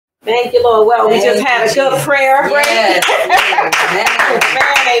Thank you, Lord. Well, we just had a good prayer. Yes.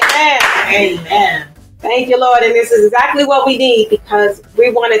 Amen. Amen. Thank you, Lord. And this is exactly what we need, because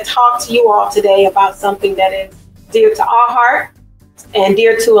we want to talk to you all today about something that is dear to our heart and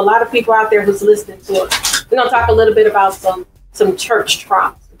dear to a lot of people out there who's listening to us. We're going to talk a little bit about some church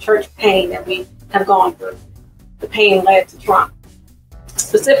trauma, some church pain that we have gone through. The pain led to trauma.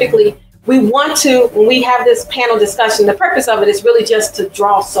 Specifically, we want to, when we have this panel discussion, the purpose of it is really just to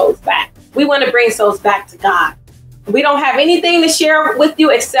draw souls back. We want to bring souls back to God. We don't have anything to share with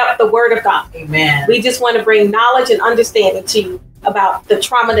you except the word of God. Amen. We just want to bring knowledge and understanding to you about the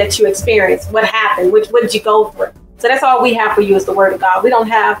trauma that you experienced, what happened, what did you go through. So that's all we have for you is the word of God. We don't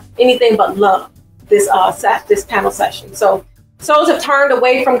have anything but love this panel session. So souls have turned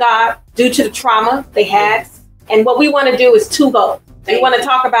away from God due to the trauma they had. And what we want to do is two goals. We want to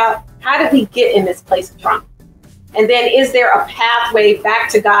talk about how did we get in this place of trauma? And then is there a pathway back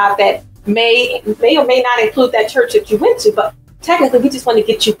to God that may or may not include that church that you went to, but technically we just want to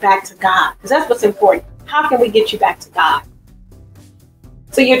get you back to God, because that's what's important. How can we get you back to God?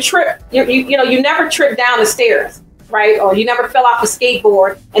 So you never tripped down the stairs, right? Or you never fell off a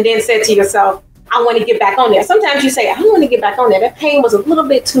skateboard and then said to yourself, I want to get back on there. Sometimes you say, I don't want to get back on there. That pain was a little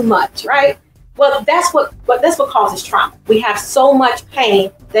bit too much, right? Well, that's what causes trauma. We have so much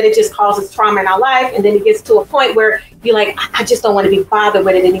pain that it just causes trauma in our life. And then it gets to a point where you're like, I just don't want to be bothered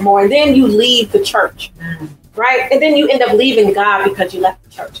with it anymore. And then you leave the church, right? And then you end up leaving God because you left the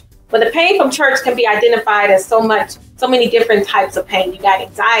church. But the pain from church can be identified as so many different types of pain. You got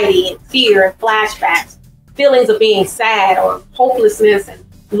anxiety and fear and flashbacks, feelings of being sad or hopelessness and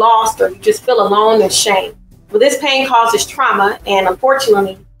lost, or you just feel alone and shame. Well, this pain causes trauma. And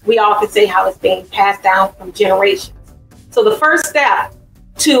unfortunately, we all can say how it's being passed down from generations. So the first step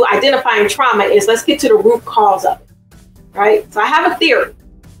to identifying trauma is, let's get to the root cause of it, right? So I have a theory.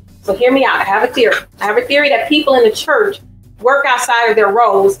 So hear me out. I have a theory. I have a theory that people in the church work outside of their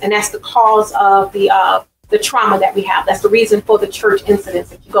roles, and that's the cause of the trauma that we have. That's the reason for the church incidents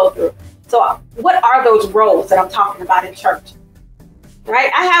that you go through. So what are those roles that I'm talking about in church?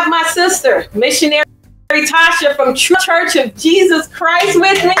 Right? I have my sister, missionary Tasha from Church of Jesus Christ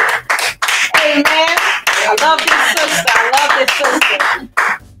with me. Amen. I love this sister.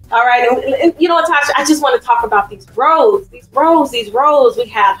 All right. And you know what, Tasha, I just want to talk about these roles. We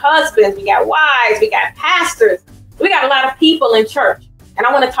have husbands, we got wives, we got pastors. We got a lot of people in church. And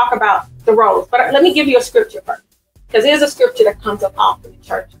I want to talk about the roles. But let me give you a scripture first, because there's a scripture that comes up often in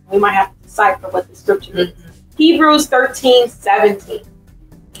church. We might have to decipher what the scripture is. Hebrews 13:17.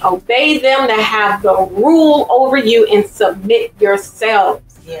 Obey them that have the rule over you and submit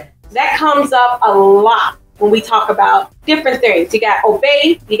yourselves. Yeah. That comes up a lot when we talk about different things. You got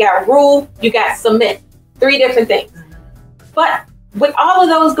obey, you got rule, you got submit. 3 different things. But with all of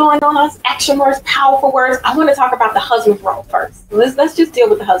those going on, action words, powerful words, I want to talk about the husband's role first. Let's just deal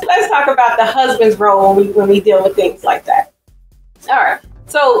with the husband. Let's talk about the husband's role when we deal with things like that. All right.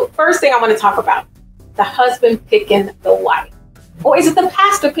 So first thing I want to talk about, the husband picking the wife. Or is it the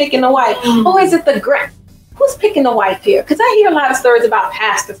pastor picking the wife? Or is it who's picking the wife here? Because I hear a lot of stories about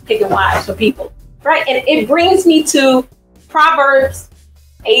pastors picking wives for people, right? And it brings me to Proverbs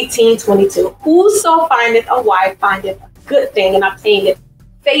 18:22. Whoso findeth a wife findeth a good thing and obtaineth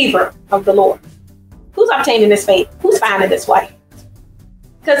favor of the Lord. Who's obtaining this favor? Who's finding this wife?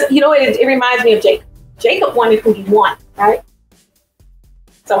 Because, it reminds me of Jacob. Jacob wanted who he wanted, right?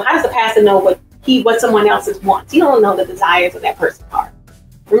 So how does the pastor know what someone else's wants? You don't know the desires of that person's heart.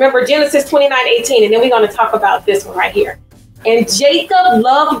 Remember Genesis 29:18, and then we're going to talk about this one right here. And Jacob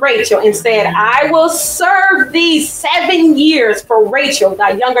loved Rachel and said, I will serve thee 7 years for Rachel,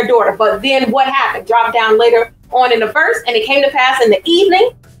 thy younger daughter. But then what happened? Drop down later on in the verse. And it came to pass in the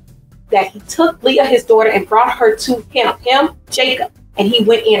evening that he took Leah, his daughter, and brought her to him, Jacob, and he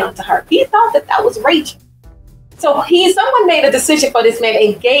went in unto her. He thought that was Rachel. So someone made a decision for this man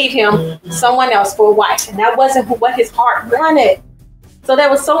and gave him someone else for a wife. And that wasn't what his heart wanted. So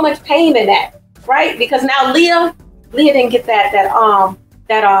there was so much pain in that, right? Because now Leah didn't get that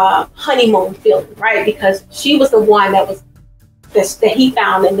honeymoon feeling, right? Because she was the one that he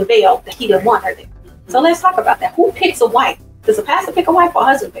found in the veil that he didn't want her there. So let's talk about that. Who picks a wife? Does a pastor pick a wife or a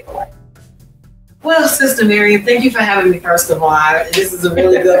husband pick a wife? Well, Sister Miriam, thank you for having me, first of all. This is a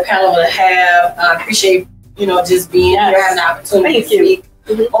really good panel to have. I appreciate just being here, having the opportunity to speak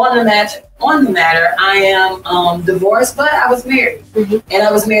on the matter. I am divorced, but I was married, and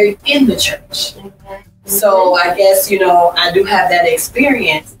I was married in the church. So I guess I do have that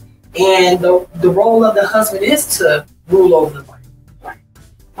experience, and the role of the husband is to rule over the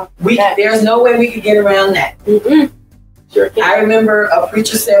wife. There's no way we could get around that. Sure can. I remember a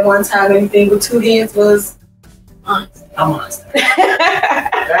preacher said one time anything with two heads was a monster.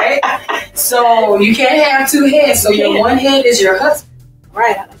 Right? So you can't have two heads. So your one head is your husband.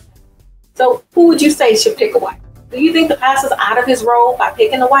 Right. I like that. So who would you say should pick a wife? Do you think the pastor's out of his role by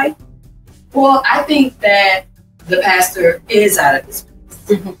picking a wife? Well, I think that the pastor is out of his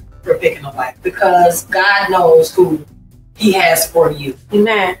place for picking a wife because God knows who he has for you.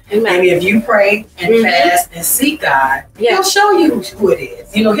 Amen. Amen. And if you pray and fast and seek God, he'll show you who it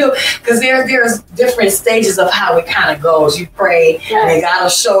is. You know, because there's different stages of how it kind of goes. You pray and God will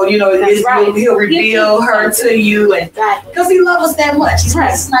show, you know, he'll reveal her to you. And because he loves us that much. He's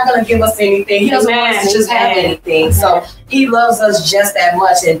not going to give us anything. He doesn't want us to just have anything. So he loves us just that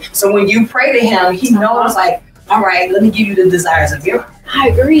much. And so when you pray to him, he knows like, all right, let me give you the desires of your heart. I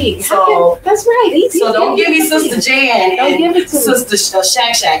agree. So that's right. So don't give me Sister Jan and Sister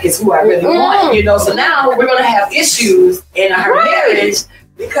Shack is who I really want. You know. So now we're gonna have issues in our marriage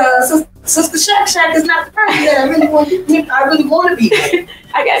because Sister Shack is not the person that I really want to be with.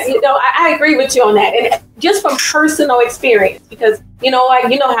 I guess I agree with you on that, and just from personal experience, because you know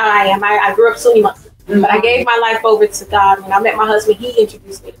how I am. I grew up Sunni Muslim, but I gave my life over to God. When I met my husband, he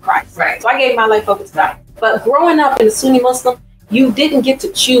introduced me to Christ. Right. So I gave my life over to God. But growing up in a Sunni Muslim, you didn't get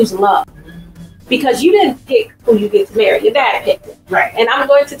to choose love because you didn't pick who you get to marry. Your dad picked it. Right. And I'm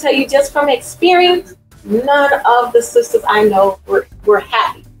going to tell you just from experience, none of the sisters I know were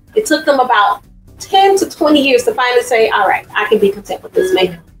happy. It took them about 10 to 20 years to finally say, all right, I can be content with this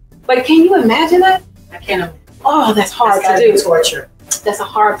man. But can you imagine that? I can't imagine. Oh, that's hard to do. Torture. That's a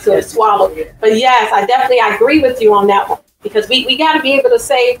hard pill to swallow. But yes, I agree with you on that one because we got to be able to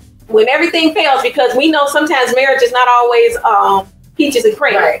say, when everything fails, because we know sometimes marriage is not always peaches and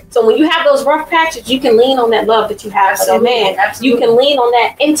cream. Right. So when you have those rough patches, you can lean on that love that you have for that man. Absolutely. You can lean on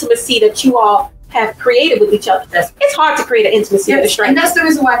that intimacy that you all have created with each other. It's hard to create an intimacy with a stranger. And that's the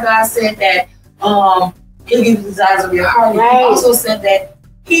reason why God said that he'll give you the desires of your heart. Right. He also said that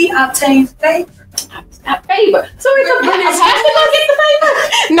he obtains favor. Favor. So is the pastor gonna get the favor?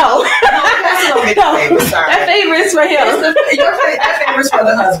 No. Pastor don't get the favor. Sorry. That favor is for him. That favor is for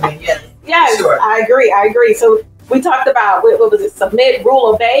the husband. Yes. Yes. Sure. I agree. So we talked about what was it? Submit,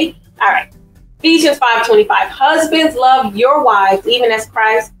 rule, obey. All right. Ephesians 5:25. Husbands, love your wives, even as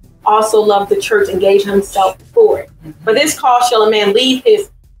Christ also loved the church and gave himself for it. For this cause shall a man leave his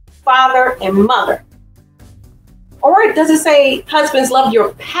father and mother. Or does it say, husbands, love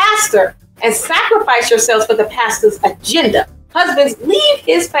your pastor and sacrifice yourselves for the pastor's agenda? Husbands, leave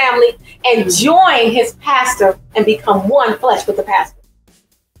his family and join his pastor and become one flesh with the pastor.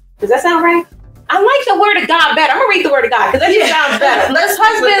 Does that sound right? I like the word of God better. I'm going to read the word of God because that just sounds better.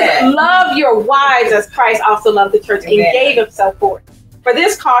 Husbands, love your wives as Christ also loved the church and gave himself for it. For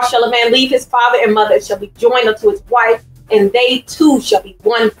this cause shall a man leave his father and mother and shall be joined unto his wife, and they two shall be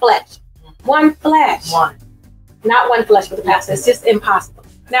one flesh. One flesh. One. Not one flesh with the pastor. It's just impossible.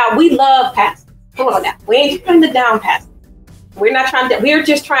 Now, we love pastors. Come on now. We ain't trying to down pastor. We're not trying to, we're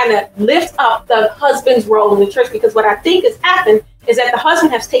just trying to lift up the husband's role in the church, because what I think has happened is that the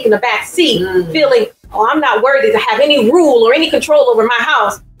husband has taken a back seat, feeling, oh, I'm not worthy to have any rule or any control over my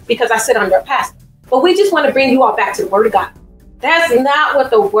house because I sit under a pastor. But we just want to bring you all back to the word of God. That's not what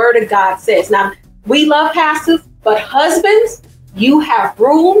the word of God says. Now, we love pastors, but husbands, you have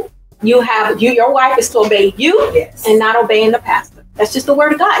rule. Your wife is to obey you and not obeying the pastor. That's just the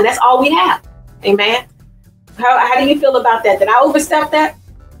word of God, and that's all we have. Amen. How do you feel about that? Did I overstep that?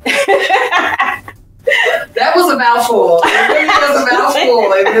 That was a mouthful. It really was a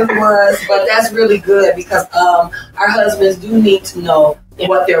mouthful. It really was. But that's really good because our husbands do need to know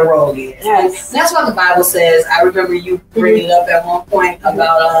what their role is. Yes. And that's what the Bible says. I remember you bringing it up at one point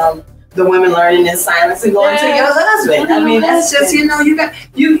about the women learning in silence and going to your husband. I mean, that's just,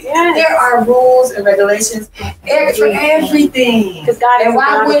 there are rules and regulations for everything. Because God is a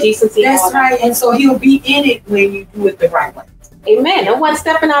God of decency. That's right. And so he'll be in it when you do it the right way. Amen. No one's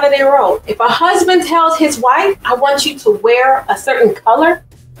stepping out of their role. If a husband tells his wife, I want you to wear a certain color,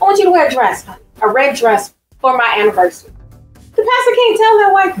 I want you to wear a dress, a red dress for my anniversary. The pastor can't tell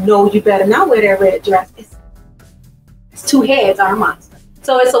that wife, no, you better not wear that red dress. It's two heads on a monster.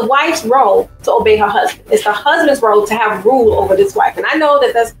 So it's a wife's role to obey her husband. It's the husband's role to have rule over this wife. And I know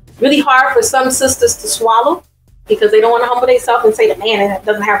that that's really hard for some sisters to swallow because they don't want to humble themselves and say, the man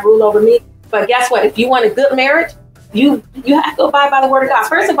doesn't have rule over me. But guess what? If you want a good marriage, you have to abide by the word of God.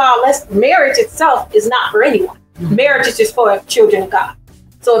 First of all, marriage itself is not for anyone. Marriage is just for children of God.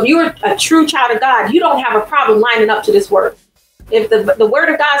 So if you're a true child of God, you don't have a problem lining up to this word. If the word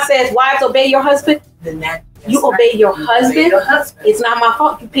of God says, wives, obey your husband, then you obey your husband. It's not my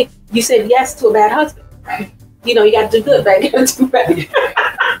fault. You said yes to a bad husband. Right. You know, you got to do good, baby. You got to do better. You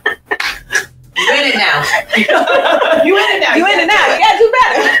in it now. You in it now. You in it now. You got to do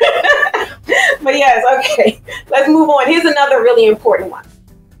better. But yes, okay. Let's move on. Here's another really important one.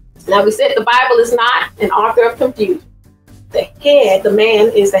 Now, we said the Bible is not an author of confusion. The head, the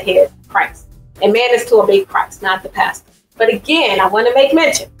man is the head of Christ. And man is to obey Christ, not the pastor. But again, I want to make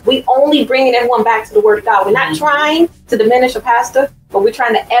mention, we only bringing everyone back to the word of God. We're not trying to diminish a pastor, but we're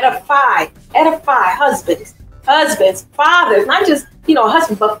trying to edify husbands, fathers, not just,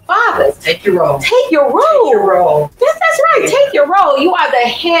 husbands, but fathers. Take your role. Take your role. Take your role. Yes, that's right. Yeah. Take your role. You are the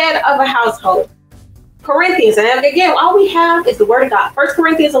head of a household. Corinthians, and again, all we have is the word of God. 1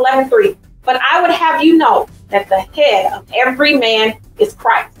 Corinthians 11:3. But I would have you know that the head of every man is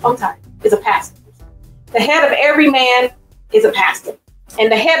Christ. Is a pastor. The head of every man is a pastor.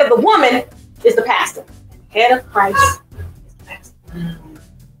 And the head of the woman is the pastor. The head of Christ is the pastor.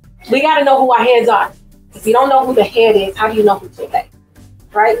 We got to know who our heads are. If you don't know who the head is, how do you know who to obey?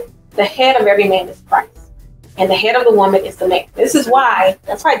 Right? The head of every man is Christ. And the head of the woman is the man. This is why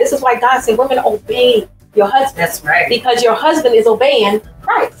God said, women, obey your husband. That's right. Because your husband is obeying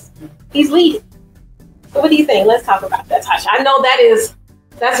Christ. He's leading. So what do you think? Let's talk about that, Tasha. I know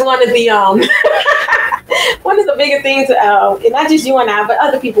that's one of the one of the bigger things, and not just you and I, but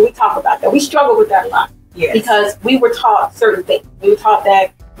other people, we talk about that. We struggle with that a lot. Yes. Because we were taught certain things. We were taught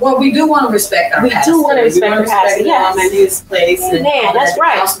that. Well, we do want to respect our pastor. We do want to respect our pastor. Yes. In his place. And that's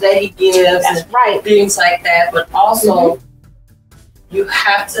right. Counsel that he gives. That's right. Things like that. But also, you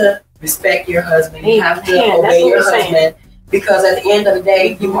have to respect your husband. You have to obey your husband. Because at the end of the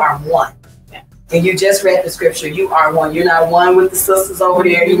day, you are one. Yeah. And you just read the scripture. You are one. You're not one with the sisters over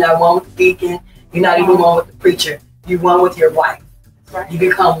there. You're not one with the deacon. You're not even one with the preacher. You're one with your wife. Right. You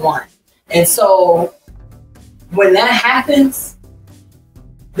become one. And so when that happens,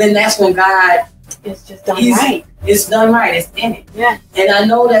 then that's when God is just done right. It's done right. It's in it. Yeah. And I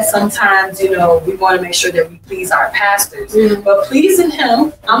know that sometimes, we want to make sure that we please our pastors. Mm-hmm. But pleasing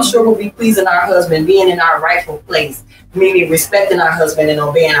him, I'm sure we'll be pleasing our husband, being in our rightful place, meaning respecting our husband and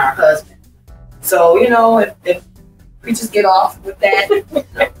obeying our husband. So, if preachers get off with that.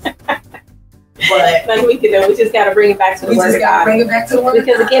 But nothing we can do. We just got to bring it back to the word of God. Bring it back to the word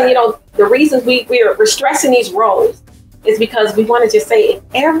because again, the reasons we're stressing these roles is because we want to just say if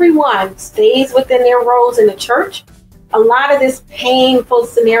everyone stays within their roles in the church, a lot of this painful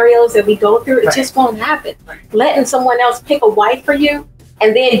scenarios that we go through, it just won't happen. Right. Letting someone else pick a wife for you,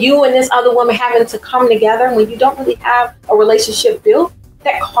 and then you and this other woman having to come together when you don't really have a relationship built,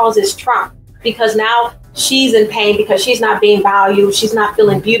 that causes trauma. Because now she's in pain because she's not being valued, she's not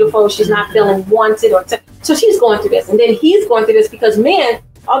feeling beautiful, she's not feeling wanted, so she's going through this. And then he's going through this because men,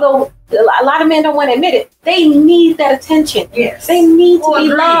 although a lot of men don't want to admit it, they need that attention. Yes. They need to be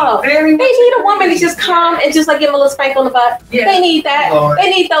loved. They need a woman to just come and just give them a little spank on the butt. Yes. They need that. Lord.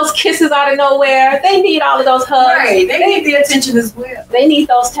 They need those kisses out of nowhere. They need all of those hugs. Right. They need the attention as well. They need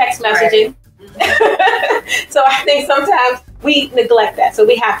those text messaging. Right. So I think sometimes we neglect that. So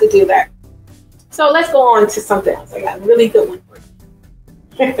we have to do that. So let's go on to something else. I got a really good one for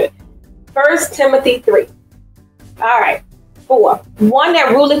you. 1 Timothy 3. All right. 4. One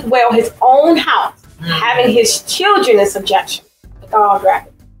that ruleth well his own house, having his children in subjection. With all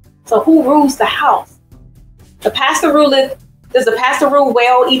gravity. So who rules the house? The pastor ruleth. Does the pastor rule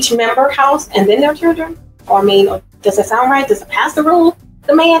well each member house and then their children? Or does it sound right? Does the pastor rule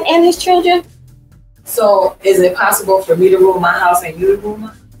the man and his children? So is it possible for me to rule my house and you to rule my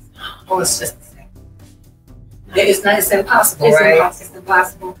house? Or it's just It's impossible, right? It's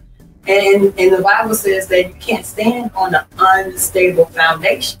impossible. And the Bible says that you can't stand on an unstable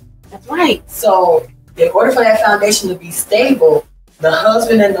foundation. That's right. So in order for that foundation to be stable, the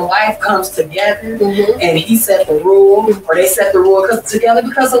husband and the wife comes together and he set the rule, or they set the rule together,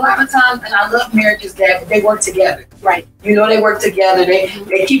 because a lot of times, and I love marriages that they work together. Right. They work together.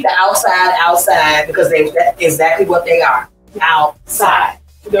 They keep the outside because that's exactly what they are. Outside.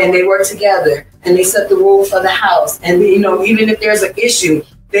 And they work together and they set the rule for the house. And even if there's an issue,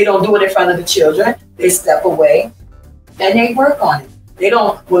 they don't do it in front of the children. They step away and they work on it. They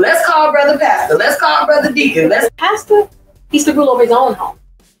don't, let's call brother pastor. Let's call brother deacon. Pastor, he's to rule over his own home.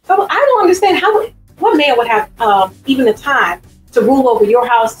 So I don't understand what man would have even the time to rule over your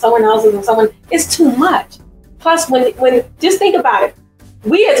house, someone else's, and someone. It's too much. Plus, when just think about it.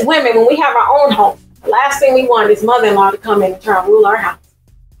 We as women, when we have our own home, the last thing we want is mother-in-law to come in and try and rule our house.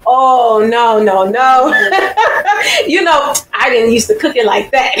 Oh, no. I didn't used to cook it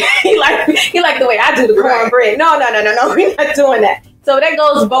like that. He like the way I do the cornbread. No. We're not doing that. So that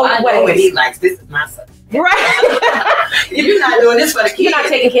goes both ways. I know what he likes. This is my son. Right. You're not doing this for the kids. You're not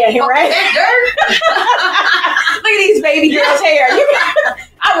taking care of him, right? Look at these baby girls' hair.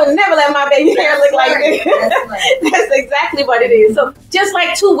 I would never let my baby hair look like this. That's exactly what it is. So just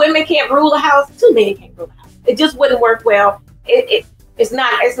like 2 women can't rule a house, 2 men can't rule a house. It just wouldn't work well. It's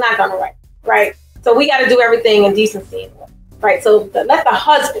not gonna work, right? So we got to do everything in decency and order, right? So let the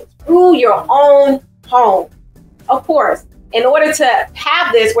husbands rule your own home. Of course, in order to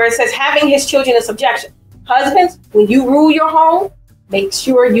have this, where it says having his children in subjection, husbands, when you rule your home, make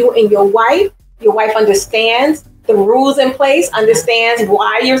sure you and your wife understands the rules in place, understands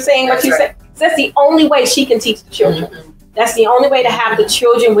why you're saying what you said. So that's the only way she can teach the children. Mm-hmm. That's the only way to have the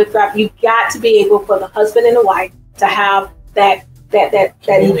children with God. You got to be able for the husband and the wife to have that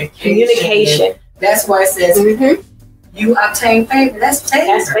communication. That's why it says you obtain favor. That's favor.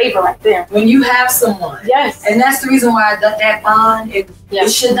 That's favor right there. When you have someone. Yes. And that's the reason why that bond, it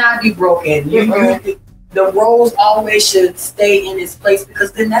should not be broken. The roles always should stay in its place,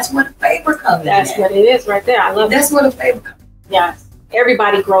 because then that's where the favor comes in. That's what it is right there. I love that's where the favor comes in. Yes.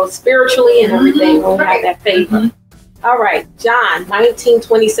 Everybody grows spiritually and everything when we have that favor. All right. John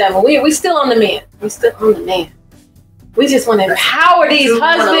 19:27. We still on the man. We still on the man. We just want to empower these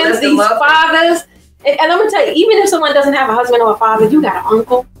husbands, these fathers. And I'm going to tell you, even if someone doesn't have a husband or a father, you got an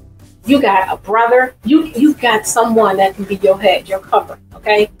uncle, you got a brother, you got someone that can be your head, your cover.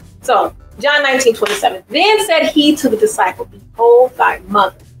 Okay? So John 19:27. Then said he to the disciple, behold thy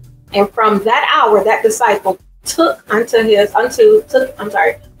mother. And from that hour, that disciple took her unto his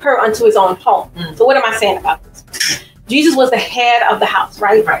own home. So what am I saying about this? Jesus was the head of the house,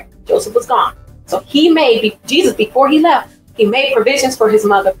 right? Right. Joseph was gone. So Jesus, before he left, he made provisions for his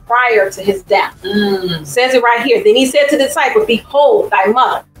mother prior to his death. Says it right here. Then he said to the disciple, behold thy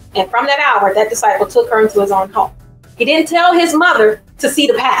mother. And from that hour, that disciple took her into his own home. He didn't tell his mother to see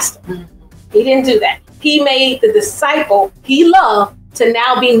the pastor. He didn't do that. He made the disciple he loved to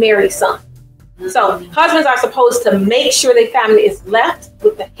now be Mary's son. So husbands are supposed to make sure their family is left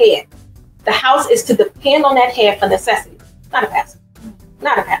with the head. The house is to depend on that head for necessity. Not a pastor.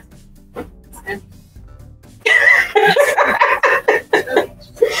 Not a pastor.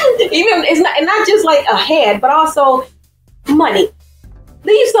 Even it's not just like a head, but also money.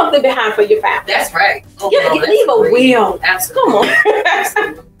 Leave something behind for your family. That's right. Leave a will. Absolutely. Come on.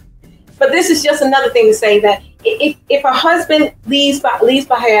 Absolutely. But this is just another thing to say that if a husband leaves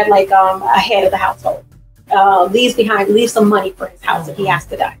behind like a head of the household, leaves some money for his house if he has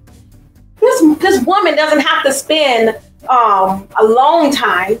to die. This woman doesn't have to spend a long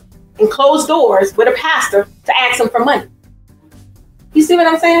time and close doors with a pastor to ask him for money. You see what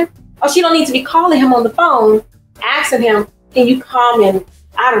I'm saying? Or she don't need to be calling him on the phone, asking him, can you come and,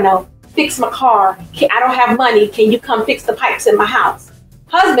 I don't know, fix my car? I don't have money. Can you come fix the pipes in my house?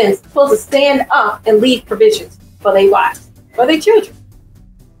 Husbands supposed to stand up and leave provisions for their wives, for their children.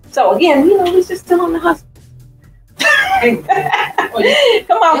 So again, we just still on the husband. Come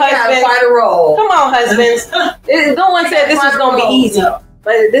on, husbands. Fight a role. Come on, husbands. No one said this was going to be easy. No.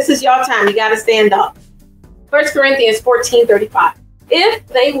 But this is your time. You got to stand up. 1 Corinthians 14:35. If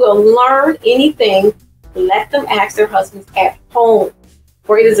they will learn anything, let them ask their husbands at home.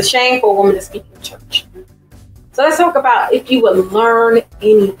 For it is a shame for a woman to speak in church. So let's talk about if you will learn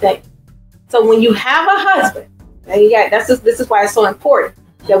anything. So when you have a husband, this is why it's so important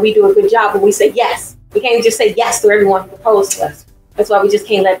that we do a good job when we say yes. We can't just say yes to everyone who proposed to us. That's why we just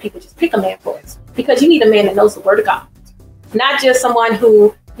can't let people just pick a man for us. Because you need a man that knows the word of God. Not just someone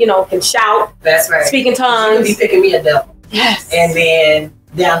who, can shout. That's right. Speak in tongues. You be picking me a devil. Yes. And then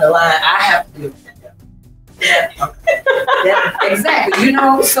down the line, I have to do that. Yeah, exactly.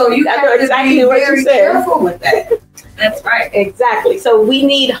 So you have to be very careful with that. That's right. Exactly. So we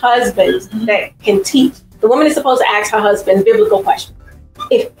need husbands that can teach. The woman is supposed to ask her husband biblical questions.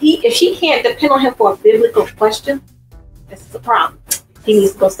 If she can't depend on him for a biblical question, this is a problem. He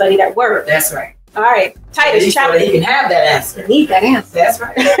needs to go study that word. That's right. All right. Titus chapter. So he can have that answer. You need that answer. That's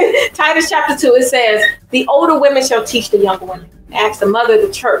right. Titus chapter 2, it says, the older women shall teach the younger women. Ask the mother of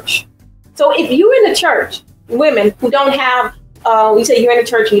the church. So if you're in the church, women who don't have, we say you're in the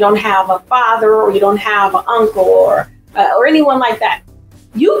church and you don't have a father or you don't have an uncle or anyone like that,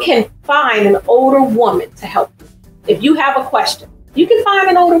 you can find an older woman to help you. If you have a question, you can find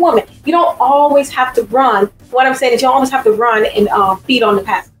an older woman. You don't always have to run. What I'm saying is you always have to run and feed on the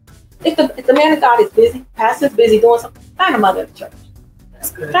pastor. If the man of God is busy, pastor's busy doing something, find a mother of the church.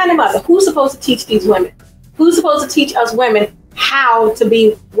 That's good. Find a mother. Who's supposed to teach these women? Who's supposed to teach us women how to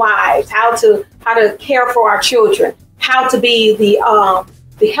be wives, how to care for our children, how to be the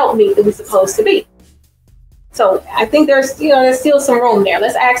helpmeet that we're supposed to be? So I think there's still some room there.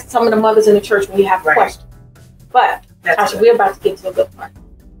 Let's ask some of the mothers in the church when you have questions. But Tasha, we're about to get to a good part.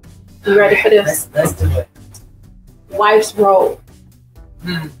 You ready for this? Let's do it. Wife's role.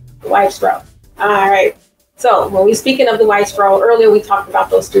 Wife's role. All right. So when we're speaking of the wife's role, earlier we talked about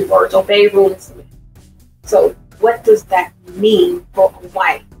those 3 words: obey, rule, and submit. So what does that mean for a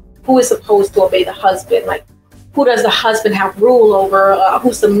wife? Who is supposed to obey the husband? Like, who does the husband have rule over?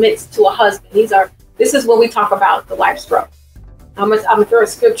 Who submits to a husband? This is when we talk about the wife's role. I'm gonna throw a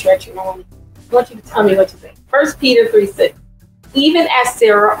scripture at you. I want you to tell me what you think. 1 Peter 3:6. Even as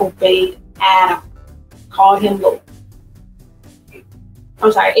Sarah obeyed Adam, called him Lord.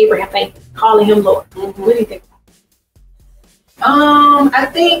 I'm sorry, Abraham, thank you. Calling him Lord. What do you think? I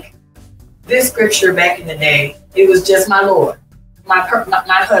think this scripture back in the day, it was just my Lord, my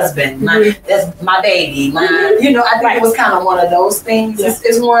husband, that's my baby, I think it was kind of one of those things. Yeah.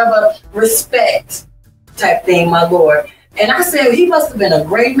 It's more of a respect type thing, my Lord. And I said, he must have been a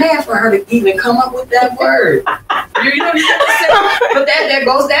great man for her to even come up with that word. You know what I'm saying? But there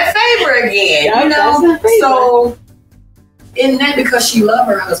goes that favor again, So, in that, because she loved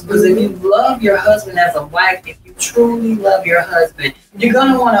her husband, because if you love your husband as a wife, if you truly love your husband, you're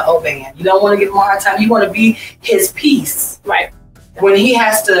going to want to obey him. You don't want to give him a hard time. You want to be his peace. Right. When he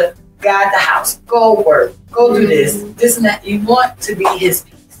has to guide the house, go work, go do this and that. You want to be his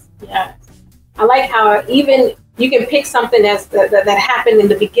peace. Yeah. I like how even you can pick something that happened in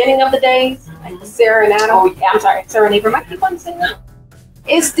the beginning of the days, like Sarah and Adam. Oh, yeah. I'm sorry, Sarah and Abraham. I keep on saying that.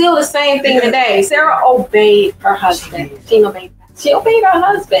 It's still the same thing today. Sarah obeyed her husband. She obeyed her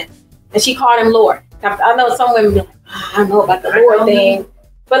husband, and she called him Lord. I know some women be like, I don't know about the Lord thing,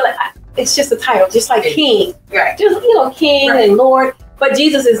 but it's just a title, just like King. Right. Just King and Lord. But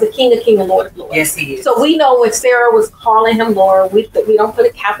Jesus is the King of Kings and Lord of Lords. Yes, he is. So we know when Sarah was calling him Lord, we don't put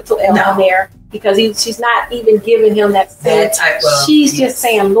a capital L on there, because she's not even giving him that type of. She's just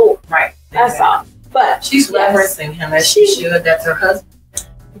saying Lord. Right. That's all. But she's reverencing him as she should. That's her husband.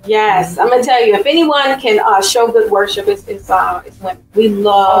 Yes, I'm gonna tell you, if anyone can show good worship, it's women. We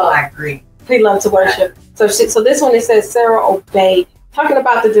love. Oh, I agree. We love to worship. So this one, it says Sarah obeyed, talking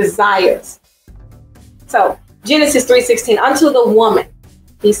about the desires. So Genesis 3:16, unto the woman,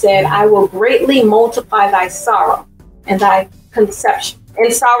 he said, I will greatly multiply thy sorrow and thy conception.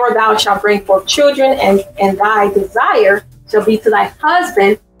 In sorrow thou shalt bring forth children, and thy desire shall be to thy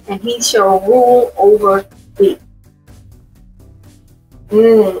husband, and he shall rule over thee.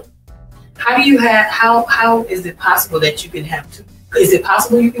 How do you have? How is it possible that you can have two? Is it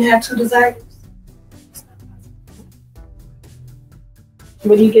possible you can have two desires?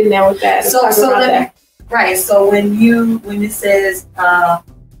 What are you getting at with that? Right. So when it says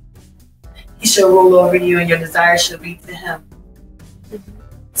he shall rule over you and your desire shall be to him.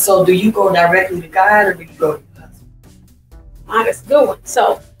 So do you go directly to God or do you go to your husband? That's a good one.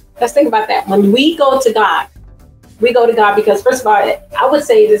 So let's think about that. When we go to God because, first of all, I would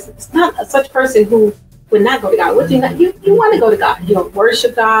say it's not such person who would not go to God. You want to go to God. You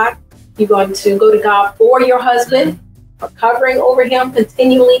worship God. You're going to go to God for your husband, for covering over him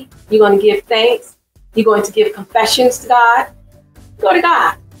continually. You're going to give thanks. You're going to give confessions to God. Go to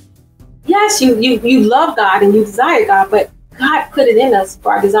God. Yes, you love God and you desire God, but God put it in us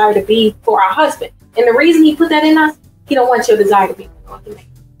for our desire to be for our husband. And the reason he put that in us, he don't want your desire to be for another man.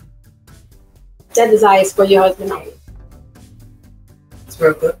 That desire is for your husband only. It's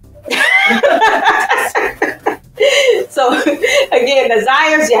real good. So again,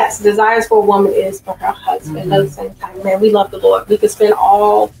 desires for a woman is for her husband. At the same time, man, we love the Lord. We could spend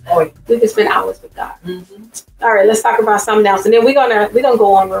hours with God. All right, let's talk about something else, and then we're gonna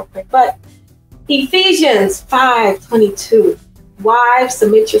go on real quick. But Ephesians 5:22, wives,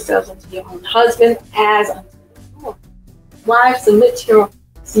 submit yourselves unto your own husband as unto the Lord. Wives, submit your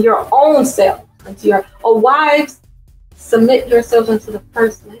own self unto your. Or wives, submit yourselves unto the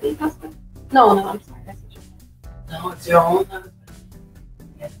first lady husband. No, I'm sorry. No, it's your own husband.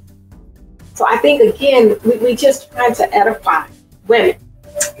 Yes. So I think, again, we just trying to edify women.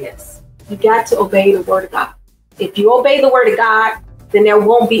 Yes. You got to obey the word of God. If you obey the word of God, then there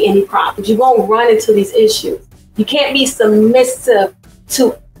won't be any problems. You won't run into these issues. You can't be submissive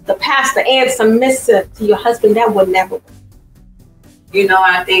to the pastor and submissive to your husband. That would never work.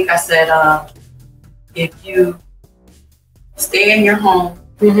 I think I said, if you stay in your home,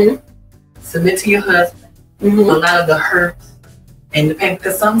 submit to your husband, a lot of the hurt and the pain,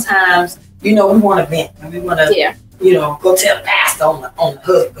 because sometimes, we want to vent and we want to, go tell the pastor on the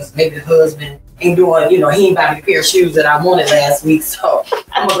husband, because maybe the husband ain't doing, he ain't buying me a pair of shoes that I wanted last week, so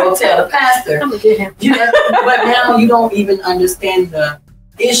I'm going to go tell the pastor. I'm going to get him. But now you don't even understand the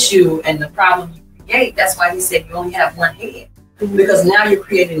issue and the problem you gate. That's why he said you only have one head. Because now you're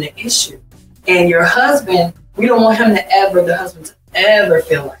creating an issue. And your husband, we don't want him to ever, the husband to ever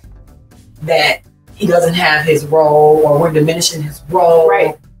feel like that he doesn't have his role or we're diminishing his role.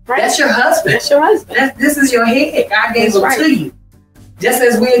 Right. That's your husband. That's your husband. This is your head. God gave them to you. Just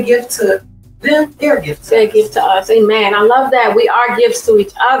as we're a gift to them, they're a gift to us. They're a gift to us. Amen. I love that. We are gifts to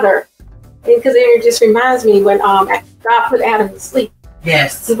each other. Because it just reminds me when God put Adam to sleep.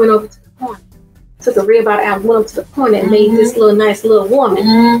 Yes. He went over to the corner. Took a rib out of Adam, went up to the corner and made this little nice little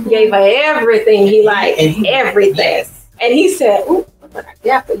woman. Gave her everything he liked. Everything. Yes. And he said, ooh, what I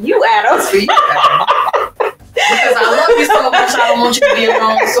got for you, Adam. For you, Adam. Because I love you so much, I don't want you to be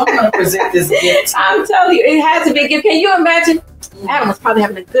alone, so I'm going to present this gift. I'm telling you, it has to be a gift. Can you imagine? Adam was probably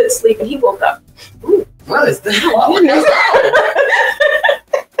having a good sleep and he woke up. Ooh, what is this?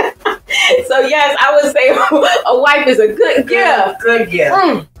 So yes, I would say a wife is a good gift. Good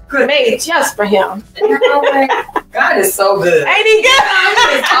gift. Good made just for him. God is so good. Ain't he good?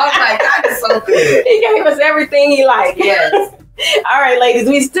 Oh my God is so good. He gave us everything he liked. Yes. All right, ladies,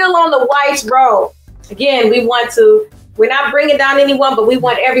 we still on the wife's role. Again, we're not bringing down anyone, but we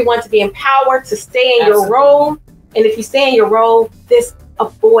want everyone to be empowered to stay in your role. And if you stay in your role, this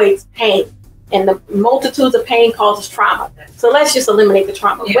avoids pain. And the multitudes of pain causes trauma. So let's just eliminate the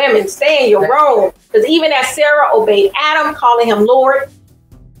trauma. Yeah. Women, stay in your role. Because even as Sarah obeyed Adam, calling him Lord,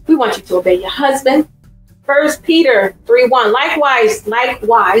 we want you to obey your husband. 1 Peter 3:1. Likewise,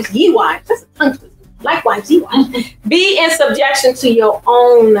 ye wives. That's a tongue twister. Likewise, ye wives. Be in subjection to your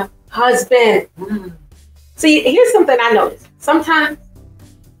own husband. See, here's something I noticed. Sometimes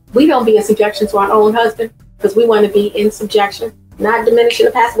we don't be in subjection to our own husband because we want to be in subjection, not diminishing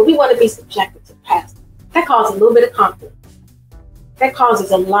the pastor, but we want to be subjected to the pastor. That causes a little bit of conflict. That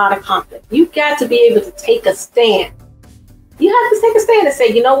causes a lot of conflict. You've got to be able to take a stand. You have to take a stand and say,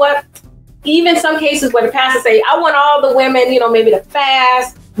 you know what? Even some cases where the pastor say, I want all the women, maybe to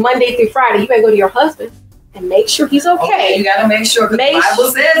fast Monday through Friday. You better go to your husband and make sure he's okay. You got to make sure, because the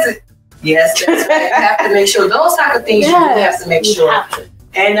Bible says it. Yes, that's right. You have to make sure. Those type of things you have to make sure.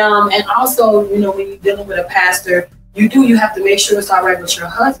 And also, when you're dealing with a pastor, you have to make sure it's all right with your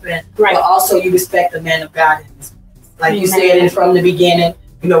husband, but also you respect the man of God in this place. Like you said it from the beginning,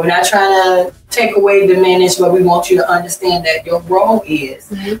 we're not trying to take away, diminish, but we want you to understand that your role is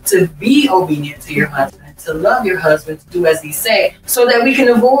to be obedient to your husband, to love your husband, to do as he say, so that we can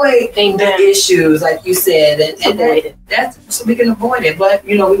avoid the issues, like you said, and that's so we can avoid it. But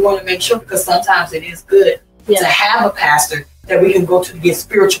we want to make sure, because sometimes it is good to have a pastor that we can go to get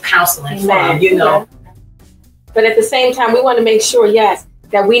spiritual counseling from. But at the same time, we want to make sure,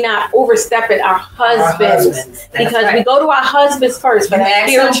 that we not overstepping our husbands. Because we go to our husbands first for that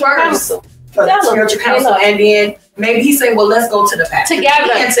spiritual counsel. And then maybe he say, well, let's go to the pastor.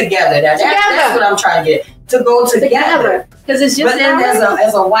 Together. That's what I'm trying to get. To go together. Because it's just. But then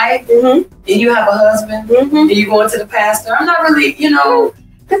as a wife, and you have a husband, and you going to the pastor, I'm not really, Because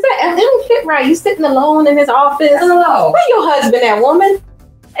that don't fit right. You sitting alone in his office. Hello. Where your husband at, woman?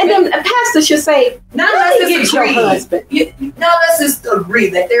 And then a pastor should say, now let's just agree. Now let's just agree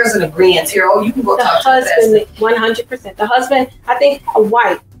that there's an agreement here. Oh, you can go talk to the husband. 100%. The husband, I think a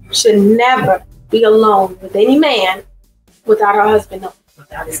wife should never be alone with any man without her husband knowing.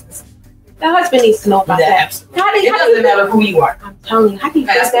 The husband needs to know about that. Absolutely. It doesn't matter who you are. I'm telling you, how do you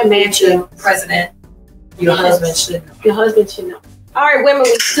get that man to president? Your husband should know. Your husband should know. All right, women,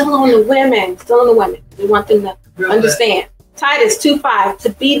 we're still on the women. We want them to understand. Titus 2:5, to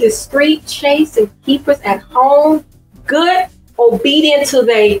be discreet, chaste, and keepers at home, good, obedient to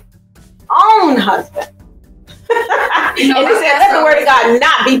their own husband. And it says, let the word of God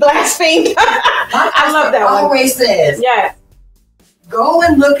not be blasphemed. I love that one. Always says, go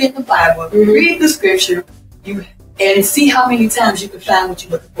and look in the Bible, read the scripture, and see how many times you can find what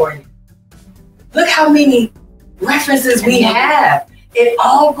you're looking for in it. Look how many references we have. It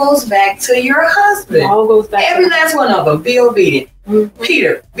all goes back to your husband. It all goes back. Every last one of them. Be obedient.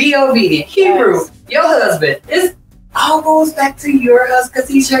 Peter, be obedient. Hebrew, your husband. It all goes back to your husband because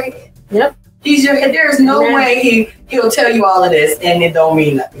he's your head. Yep. He's your head. There's no way he'll tell you all of this and it don't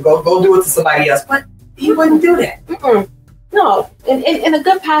mean nothing. Go do it to somebody else. But he wouldn't do that. No. And a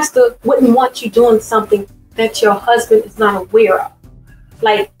good pastor wouldn't want you doing something that your husband is not aware of.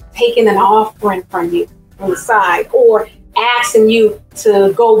 Like taking an offering from you on the side, or asking you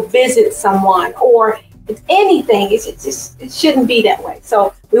to go visit someone, or anything. It shouldn't be that way.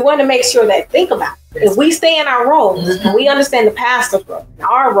 So we want to make sure that, think about it. If we stay in our roles and we understand the pastor's role, and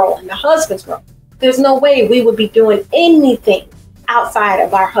our role, and the husband's role, there's no way we would be doing anything outside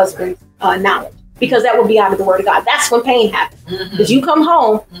of our husband's knowledge, because that would be out of the word of God. That's when pain happens. Because you come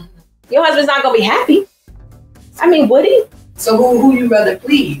home, your husband's not going to be happy. I mean, would he? So who you rather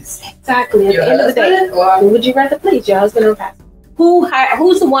please? Exactly. At the end of the day, who would you rather please, your husband or pastor?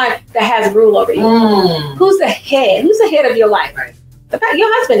 Who's the one that has rule over you? Who's the head? Who's the head of your life? Right. Your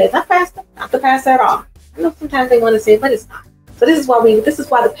husband is, not pastor, not the pastor at all. I know sometimes they want to say, but it's not. So this is why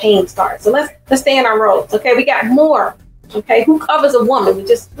the pain starts. So let's stay in our roles. Okay, we got more. Okay, who covers a woman? We're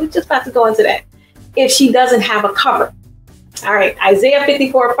just about to go into that. If she doesn't have a cover. All right, Isaiah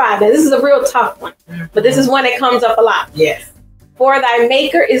 54:5. Now this is a real tough one, but this is one that comes up a lot. Yes. For thy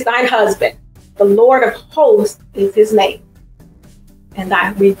maker is thine husband, the Lord of hosts is his name, and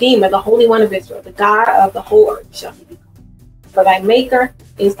thy Redeemer, the Holy One of Israel, the God of the whole earth shall he be called. For thy maker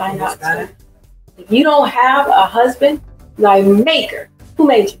is thine husband. If you don't have a husband, thy maker, who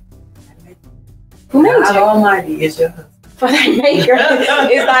made you? Who made God you? Almighty is your husband. For thy maker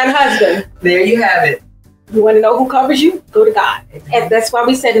is thine husband. There you have it. You want to know who covers you? Go to God. And that's why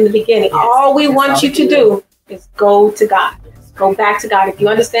we said in the beginning, all we want you to do is go to God. Go back to God. If you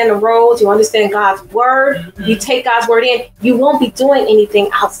understand the roles, you understand God's word, you take God's word in, you won't be doing anything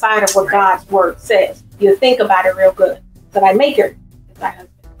outside of what God's word says. You think about it real good. So thy maker is thy husband.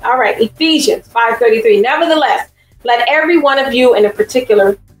 All right, Ephesians 5:33. Nevertheless, let every one of you in a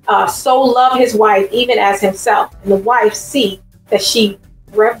particular so love his wife, even as himself, and the wife see that she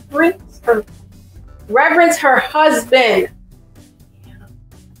reverence her husband.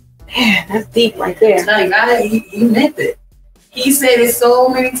 Man, that's deep right there. He meant it. He said it so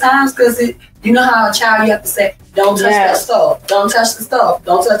many times because you know how a child you have to say, don't touch that stove, don't touch the stove,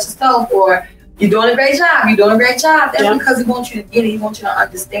 don't touch the stove, or you're doing a great job, you're doing a great job. That's because he wants you to get it. He wants you to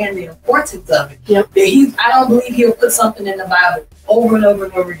understand the importance of it. I don't believe he'll put something in the Bible over and over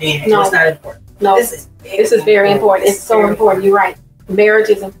and over again. No, it's not important. No, this is very important. It's so important. You're right. Marriage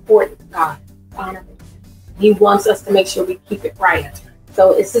is important. God, honor. He wants us to make sure we keep it right.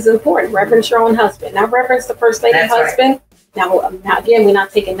 So this is important. Reverence your own husband. Now reverence the first lady husband. Right. Now again, we're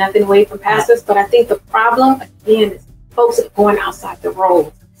not taking nothing away from pastors, but I think the problem again is folks are going outside the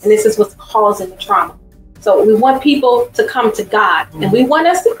roles, and this is what's causing the trauma. So we want people to come to God, and we want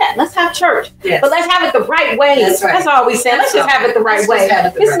us to that. Let's have church, but let's have it the right way. That's all we say. Let's just have it the right way.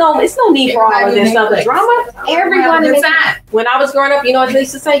 It's no need for all of this other drama. Everyone in the time. When I was growing up, you know what they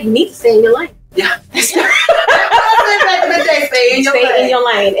used to say? You need to stay in your lane. Yeah. Stay in your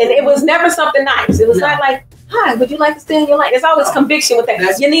lane. And it was never something nice. It was not like, hi, would you like to stay in your lane? There's always conviction with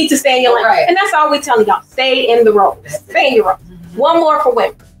that. You need to stay in your lane. Right. And that's all we're telling y'all. Stay in the road. Stay in your road. One more for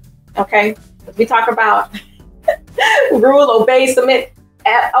women. Okay? We talk about rule, obey, submit.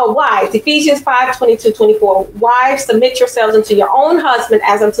 Wives, Ephesians 5:22-24. Wives, submit yourselves unto your own husband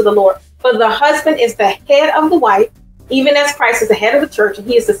as unto the Lord. For the husband is the head of the wife, even as Christ is the head of the church, and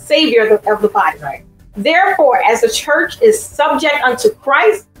he is the savior of the body. Right. Therefore, as the church is subject unto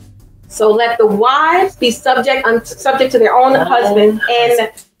Christ, so let the wives be subject to their own husband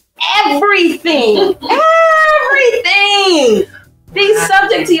and everything. Everything. Be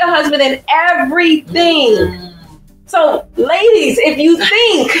subject to your husband in everything. So, ladies, if you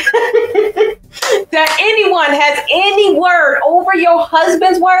think that anyone has any word over your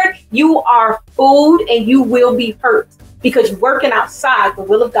husband's word, you are fooled and you will be hurt because you're working outside the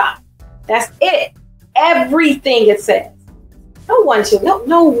will of God. That's it. Everything it says. No one should.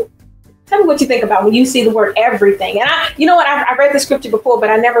 No. Tell me what you think about when you see the word everything. And you know what? I read the scripture before, but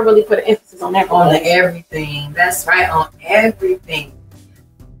I never really put an emphasis on everything. On everything. That's right. On everything.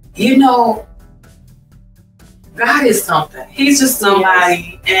 You know, God is something. He's just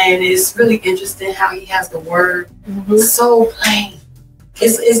somebody, and it's really interesting how he has the word so plain.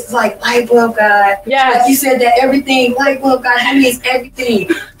 It's like light bulb God. Yes. Like you said that everything, light bulb God, that means everything.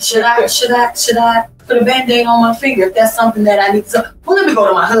 Should I put a band-aid on my finger if that's something that I need to? Well, let me go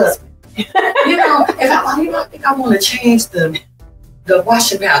to my husband. You know, I think I want to change the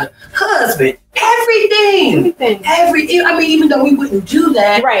washing powder. Husband, everything. I mean, even though we wouldn't do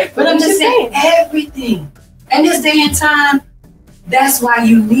that, right? But I'm just saying everything. And this day and time, that's why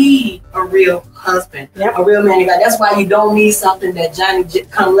you need a real husband, a real man of God. That's why you don't need something that Johnny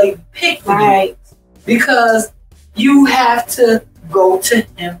come late and pick for you. Because you have to go to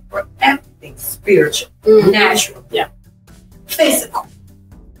him for everything spiritual, natural, physical.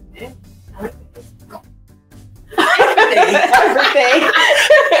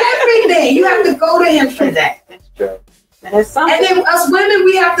 Everything. You have to go to him for that. That's true. That is something. And then us women,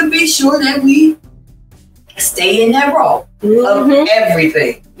 we have to be sure that we stay in that role of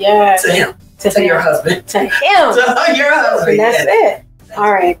everything. To him. To your husband. To him. To your husband. That's it.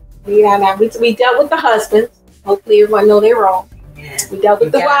 All right. We dealt with the husbands. Hopefully everyone know their role. Yeah. We dealt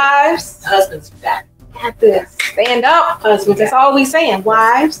with the wives. Husbands back. Have to stand up, husbands. That's all we saying.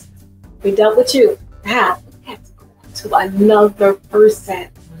 Wives, We dealt with you. Now, we have to go on to another person.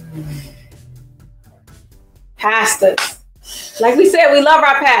 Pastors. Like we said, we love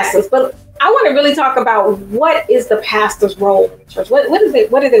our pastors, but I want to really talk about what is the pastor's role in the church. What is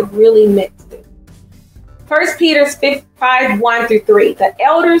it really meant to do? 1 Peter 5:1-3. The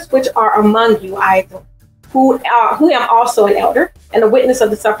elders which are among you, who am also an elder and a witness of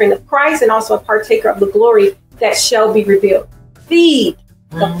the suffering of Christ, and also a partaker of the glory that shall be revealed. Feed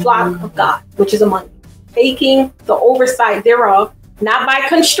the flock of God, which is among you, taking the oversight thereof, not by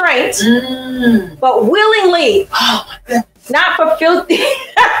constraint, but willingly. Oh my goodness. Not for filthy.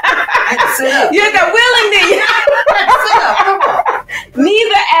 You're the willingly.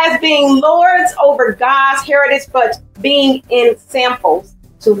 Neither as being lords over God's heritage, but being in samples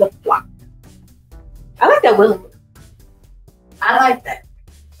to the flock. I like that willingly. I like that.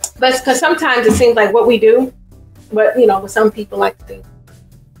 But because sometimes it seems like what we do, but what some people like to do.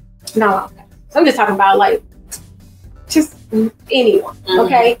 No, okay. So I'm just talking about like just anyone,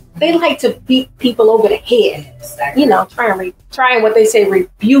 okay? They like to beat people over the head, exactly. Trying what they say,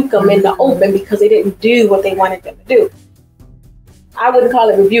 rebuke them in the open because they didn't do what they wanted them to do. I wouldn't call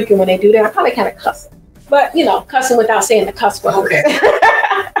it rebuking when they do that. I call it kind of cussing, but cussing without saying the cuss word. Okay.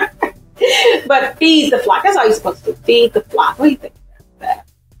 But feed the flock. That's all you're supposed to do. Feed the flock. What do you think about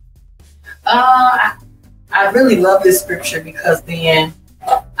that? I really love this scripture because then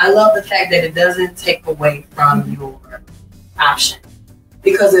I love the fact that it doesn't take away from your option.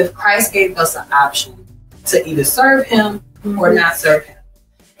 Because if Christ gave us an option to either serve him or not serve him,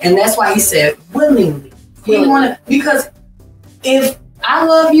 and that's why he said willingly. Because if I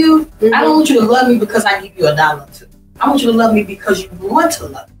love you, I don't want you to love me because I give you $1 or $2. I want you to love me because you want to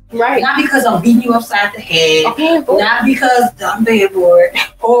love me. Right. Not because I'm beating you upside the head. Okay, not because I'm paying for it.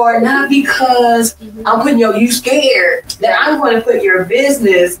 Or not because I'm putting you scared that I'm going to put your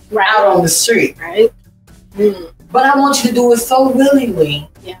business out on the street. Right. But I want you to do it so willingly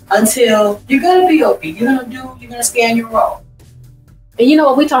until you're going to be obedient. You're going to stand your role. And you know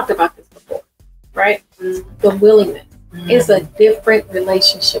what? We talked about this before, right? The willingness is a different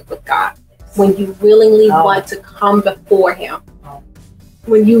relationship with God. When you willingly want to come before him.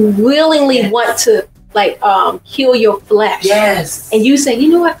 When you willingly want to kill your flesh. Yes. And you say, you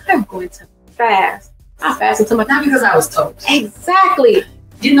know what? I'm going to fast. I fast until my... Not because I was told. Exactly.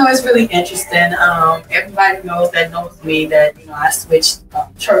 It's really interesting. Everybody knows me that, I switched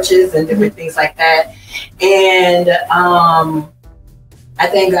churches and different things like that. And I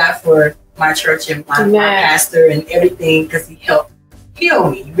thank God for my church and my pastor and everything because he helped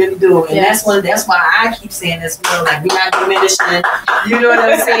heal me. You really do. And that's why I keep saying as well, like we're not diminishing, you know what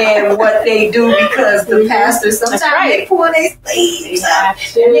I'm saying, what they do because the pastors sometimes they pull their sleeves up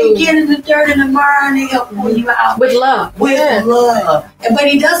and they get in the dirt and the mire and they help pull you out. With love. With love. But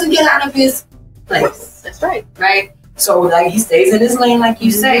he doesn't get out of his place. That's right. Right? So he stays in his lane like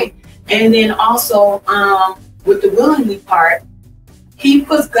you say. And then also with the willingly part, he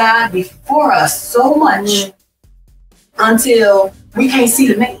puts God before us so much until we can't see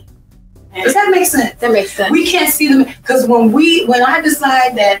the man. Does that make sense? That makes sense. We can't see the man. Because when I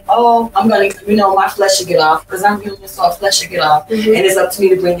decide that, I'm going to, my flesh should get off, because I'm human, so our flesh should get off. And it's up to me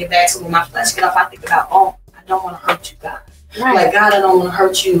to bring it back. So when my flesh get off, I think about, I don't want to hurt you, God. Right. Like, God, I don't want to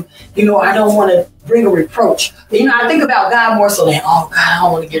hurt you. I don't want to bring a reproach. I think about God more so than, God, I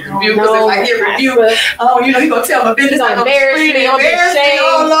don't want to get rebuked. Because if I get rebuked, He's going to tell my business. He's going to embarrass me. So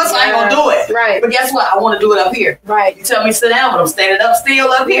I ain't going to do it. Right. But guess what? I want to do it up here. Right. You tell me to sit down, but I'm standing up still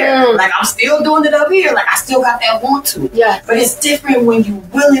up here. Like, I'm still doing it up here. Like, I still got that want to. Yeah. But it's different when you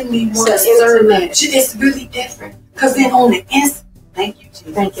willingly want to serve. It's really different. Because then on the inside, thank you,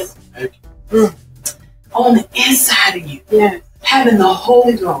 Jesus. Thank you. Thank you. On the inside of you, having the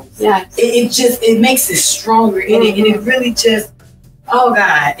Holy Ghost, it makes it stronger, and it really just,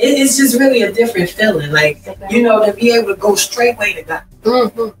 God, it's just really a different feeling, like, to be able to go straight way to God.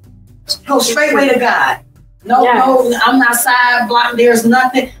 Go straight way to God. No, I'm not side blocked, there's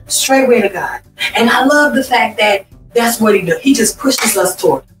nothing, straight way to God. And I love the fact that that's what he does. He just pushes us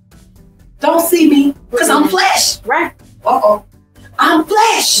toward. Don't see me, because I'm flesh. Right. I'm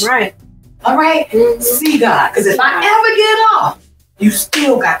flesh. Right. All right? See God. Because if I ever get off, you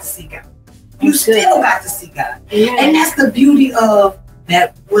still got to see God. You still got to see God. Yeah. And that's the beauty of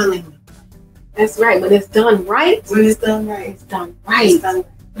that willingly. That's right. When it's done right. When it's done right. It's done right. It's done right.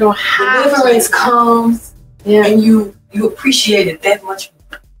 You don't have deliverance comes and you appreciate it that much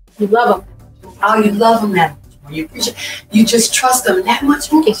more. You love them. You love them that much more. You just trust them that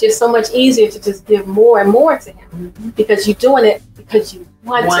much more. It's just so much easier to just give more and more to him because you're doing it because you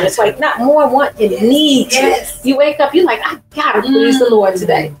want to. It's like not more want and need to. You wake up, you're like, I gotta please the Lord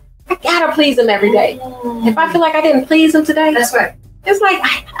today. I gotta please him every day. If I feel like I didn't please him today, that's right. It's like,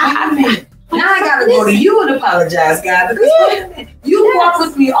 now I gotta go to you and apologize, God, because wait a minute. You walked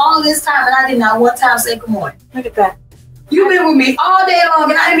with me all this time and I did not one time say good morning. Look at that. You've been with me all day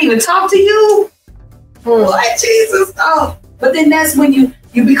long and I didn't even talk to you. Like Jesus. Oh. But then that's when you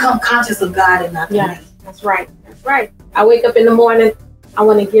become conscious of God and not me. That's right. That's right. I wake up in the morning, I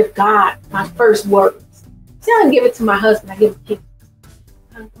want to give God my first words. See, I don't give it to my husband, I give it to him.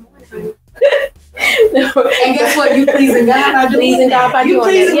 And guess what? You pleasing God by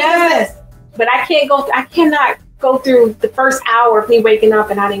doing it. Yes. But I cannot go through the first hour of me waking up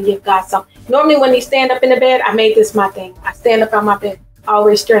and I didn't give God something. Normally when you stand up in the bed, I made this my thing. I stand up on my bed,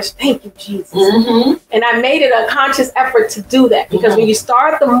 always stretch, thank you, Jesus. And I made it a conscious effort to do that because when you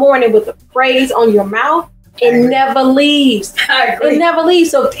start the morning with the praise on your mouth, it never leaves. It never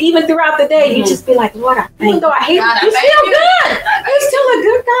leaves. So even throughout the day, you just be like, Lord, even though I hate you, you're still good. You're still a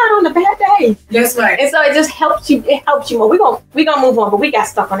good God on the bad day. That's right. And so it just helps you. It helps you more. We're gonna move on, but we got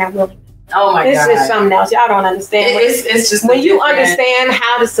stuck on that willingness. Oh my God. This is something else. Y'all don't understand. It's just when you understand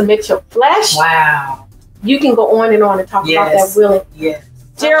how to submit your flesh. Wow. You can go on and talk about that willing. Yes.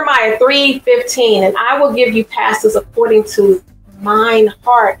 Jeremiah 3:15, and I will give you pastors according to mine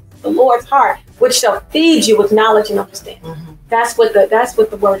heart, the Lord's heart, which shall feed you with knowledge and understanding. That's what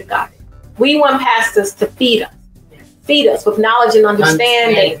the word of God is. We want pastors to feed us with knowledge and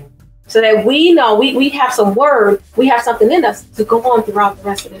understanding. So that we know we have some word, we have something in us to go on throughout the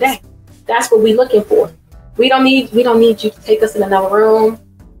rest of the day. That's what we're looking for. We don't need you to take us in another room.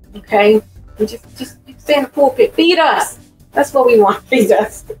 Okay? We just stay in the pulpit. Feed us. That's what we want. Feed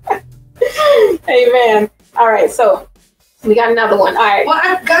us. Amen. All right, so we got another one. All right.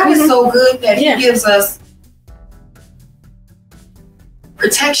 Well, God is so good that He gives us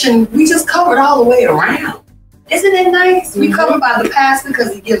protection. We just covered all the way around. Isn't it nice? We covered by the pastor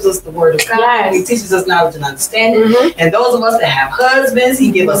because he gives us the word of God. He teaches us knowledge and understanding. And those of us that have husbands,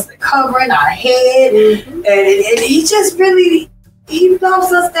 he gives us the covering, our head. And he just really, he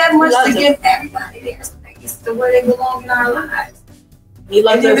loves us that much to give everybody their space to where they belong in our lives. He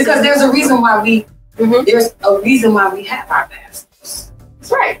loves us because there's a reason why there's a reason why we have our pastors.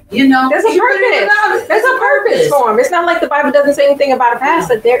 That's right. You know, there's a purpose. There's a purpose for him. It's not like the Bible doesn't say anything about a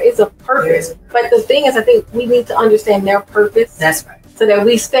pastor. There is a purpose. But the thing is, I think we need to understand their purpose. That's right. So that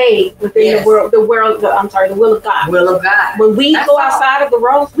we stay within the will of God. Will of God. When we go outside of the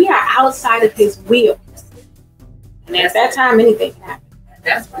roles, we are outside of His will. And at that time, anything can happen.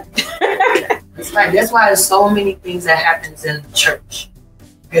 That's right. That's right. That's why there's so many things that happens in the church.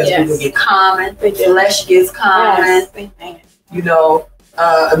 Because people get common, flesh gets common. You know.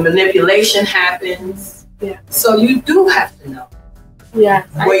 Manipulation happens. So you do have to know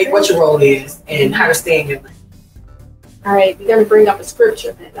what your role is and how to stay in your lane. All right, we're going to bring up a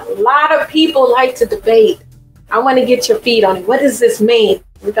scripture. A lot of people like to debate. I want to get your feet on it. What does this mean?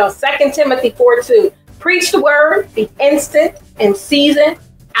 We go 2 Timothy 4:2. Preach the word, be instant in season,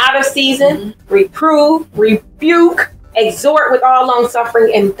 out of season, reprove, rebuke, exhort with all long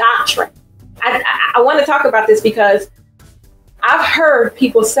suffering and doctrine. I want to talk about this because I've heard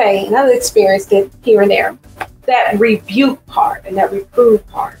people say, and I've experienced it here and there, that rebuke part and that reprove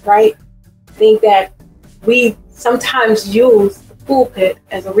part, right? I think that we sometimes use the pulpit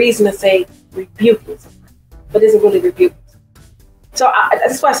as a reason to say rebuke you, but is it really rebuke? So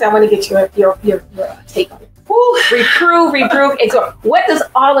that's why I say I want to get your take on it. Reprove, rebuke, exhort. What does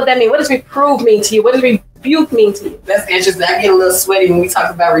all of that mean? What does reprove mean to you? What does rebuke mean to you? That's interesting. I get a little sweaty when we talk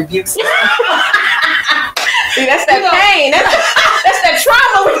about rebukes. See, that's that pain. That's that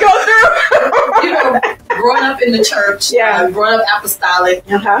trauma we go through. You know, growing up in the church, growing up apostolic,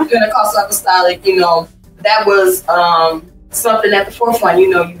 Pentecostal apostolic, you know, that was something at the forefront. You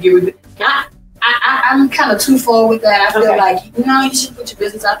know, you get rebuked. I'm kind of twofold with that. I feel like, you should put your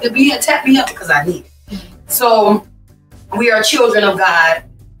business out there, but tap me up because I need it. So we are children of God,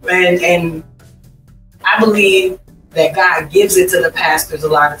 and I believe that God gives it to the pastors a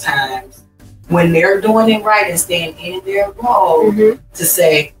lot of times when they're doing it right and staying in their role to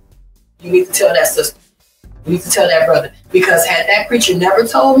say, you need to tell that sister, you need to tell that brother, because had that preacher never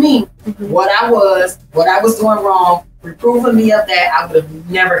told me what I was doing wrong, reproving me of that, I would have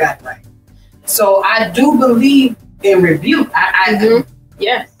never got it right. So I do believe in rebuke.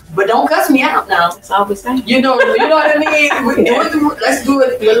 Yes. But don't cuss me out now. That's all we're saying. You know what I mean? Let's do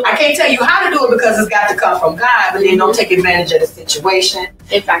it. I can't tell you how to do it because it's got to come from God, but then don't take advantage of the situation.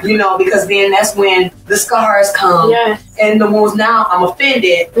 Exactly. You know, because then that's when the scars come. Yes. And the ones now I'm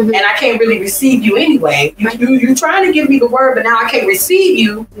offended and I can't really receive you anyway. You're trying to give me the word, but now I can't receive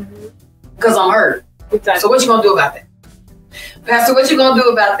you because I'm hurt. Exactly. So what you going to do about that? Pastor, what you gonna do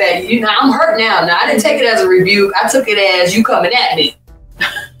about that? You know, I'm hurt now. Now, I didn't take it as a rebuke. I took it as you coming at me.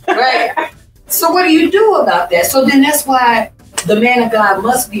 Right? So what do you do about that? So then that's why the man of God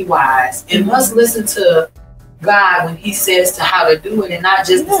must be wise and must listen to God when he says to how to do it, and not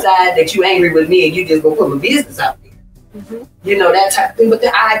just decide that you angry with me and you just go put my business out there. You know, that type of thing. But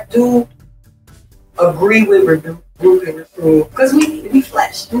then I do agree with rebuke and reprove, because we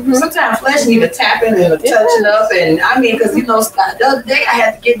flesh. Sometimes flesh need a tapping and a touching up, and I mean, because you know, the other day I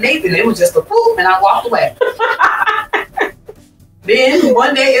had to get Nathan. It was just a poop, and I walked away. Then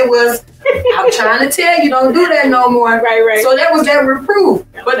one day it was, I'm trying to tell you, don't do that no more. Right. So that was that reproof.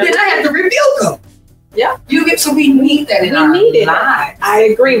 But then I had to rebuke him. Yeah. So we need that in our lives. I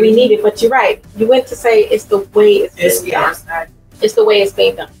agree, we need it, but you're right. You went to say it's the way it's being done. It's the way it's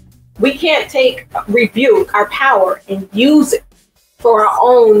being done. We can't take rebuke, our power, and use it for our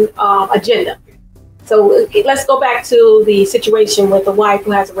own agenda. So let's go back to the situation with the wife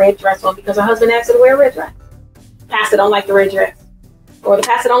who has a red dress on because her husband asked her to wear a red dress. Pastor don't like the red dress. Or the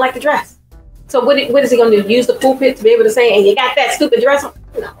pastor don't like the dress. So what is he going to do? Use the pulpit to be able to say, and you got that stupid dress on?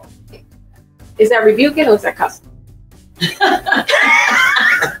 No. Is that rebuking or is that cussing?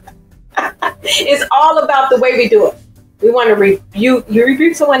 It's all about the way we do it. We want to rebuke. You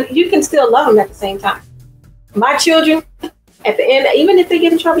rebuke someone, you can still love them at the same time. My children, at the end, even if they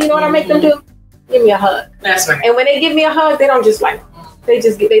get in trouble, you know what I make them do? Give me a hug. That's right. And when they give me a hug, they don't just like, they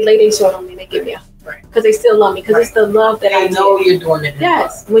lay their sword on me and they give me a hug. Because they still love me. Because it's the love that I know you're doing it.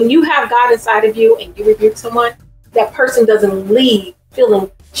 Yes. When you have God inside of you and you rebuke someone, that person doesn't leave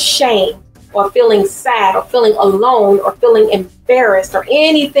feeling shame or feeling sad or feeling alone or feeling embarrassed or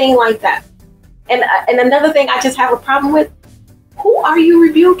anything like that. And another thing I just have a problem with, who are you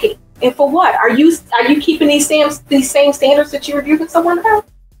rebuking? And for what? Are you keeping these same standards that you're rebuking someone about?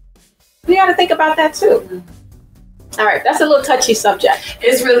 We got to think about that too. All right, that's a little touchy subject.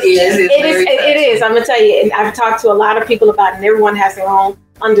 It really is. It is. I'm gonna tell you, and I've talked to a lot of people about it, and everyone has their own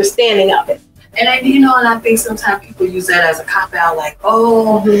understanding of it. And I think sometimes people use that as a cop out, like,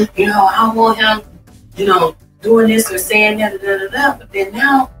 oh, you know, I don't want him, you know, doing this or saying that, But then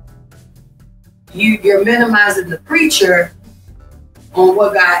now you're minimizing the preacher on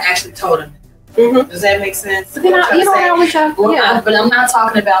what God actually told him. Does that make sense? But then but I'm not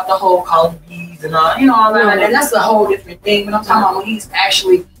talking about the whole calling bees and all, you know, all that. And that's a whole different thing. But I'm talking about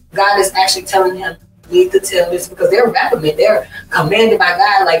when God is actually telling him, you need to tell this, because they're recommended, they're commanded by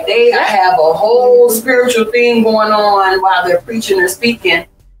God. Like they have a whole spiritual thing going on while they're preaching or speaking,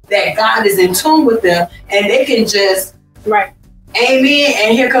 that God is in tune with them, and they can just amen.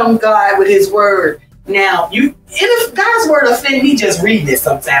 And here comes God with his word. Now, if God's word offend me just reading it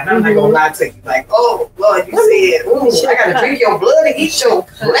sometimes, I'm not gonna lie to you. Like, oh, Lord, you said, ooh, I gotta drink your blood and eat your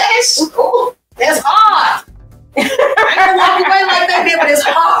flesh. Ooh, that's hard. I ain't gonna walk away like that, but it's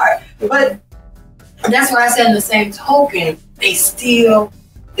hard. But that's what I said in the same token.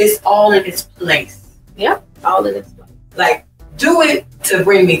 It's all in its place. Yep, all in its place. Like, do it to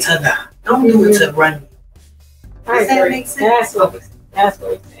bring me to God. Don't do it to run me. Does that make sense? That's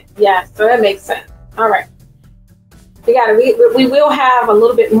what we said. Yeah, so that makes sense. All right. We will have a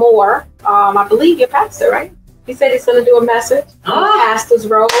little bit more. I believe your pastor, right? He said he's going to do a message on the pastor's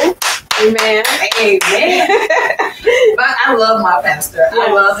role. Amen. Amen. But I love my pastor. Yes.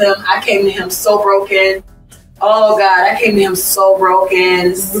 I love him. I came to him so broken. Oh God, I came to him so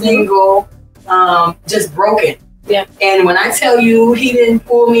broken, single, just broken. Yeah. And when I tell you, he didn't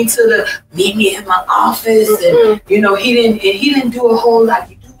pull me to meet me in my office, and you know, he didn't do a whole lot.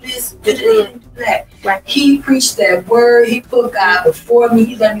 You do this, he didn't do that. Right. He preached that word. He put God before me.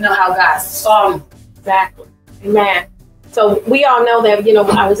 He let me know how God saw me. Exactly. Amen. So we all know that, you know,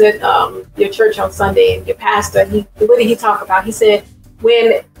 I was at your church on Sunday, and your pastor, what did he talk about? He said,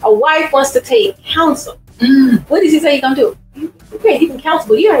 when a wife wants to take counsel, what does he say he's going to do? Okay, he can counsel,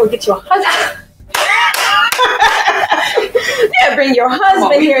 but you don't even get your husband. Yeah, bring your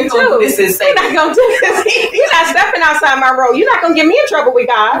husband here too. You're not going to do this. You're not stepping outside my role. You're not going to get me in trouble with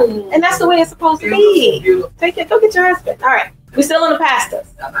God. And that's the way it's supposed to be. Go get your husband. All right. We're still in the pastors.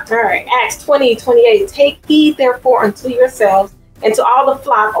 All right. Acts 20:28. Take heed therefore unto yourselves and to all the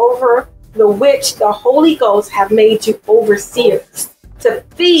flock over the which the Holy Ghost have made you overseers, to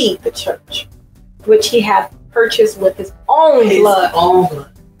feed the church, which he hath purchased with his own blood.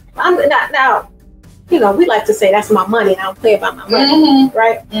 Now, you know, we like to say that's my money and I don't play about my money,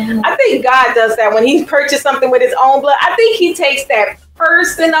 right? I think God does that when he purchased something with his own blood. I think he takes that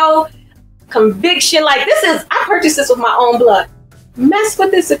personal conviction, like I purchased this with my own blood. Mess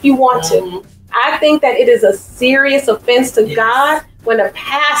with this if you want to. I think that it is a serious offense to God when a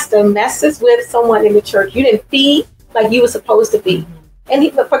pastor messes with someone in the church. You didn't feed like you were supposed to be. And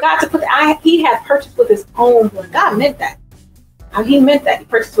he forgot to put, he had purchased with his own blood. God meant that. He meant that. He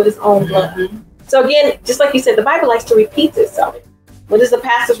purchased with his own blood. So again, just like you said, the Bible likes to repeat itself. What is the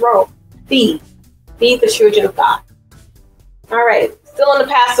pastor's role? Feed the children of God. All right, still on the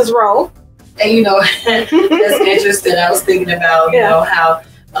pastor's role. And you know, that's interesting. I was thinking about, you know, how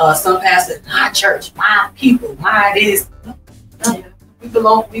some pastors, my church, my people, my this. We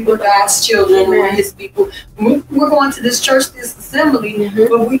belong, we were God's children, we're his people. We're going to this church, this assembly,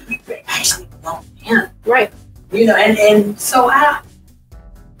 but we actually belong to him. Right. You know, and so I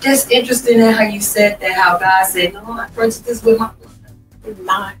just interested in how you said that, how God said, no, I purchased this with my blood.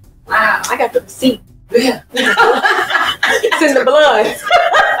 Mine. Wow. I got the receipt. Yeah. It's in the blood.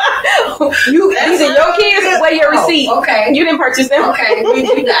 These are your kids, where your receipt. Okay. You didn't purchase them. Okay, we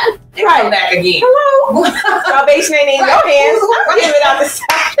do that. And Right. come back again. Hello. Salvation ain't in your hands. I'm giving out the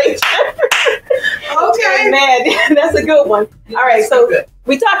salvation. Okay. Man, that's a good one. All right, so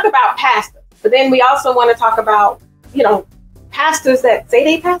we talked about pastors, but then we also want to talk about, you know, pastors that say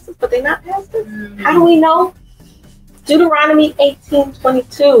they pastors, but they're not pastors. How do we know? Deuteronomy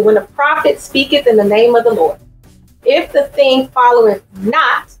 18:22, when a prophet speaketh in the name of the Lord, if the thing followeth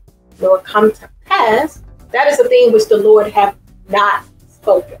not, nor come to pass, that is the thing which the Lord hath not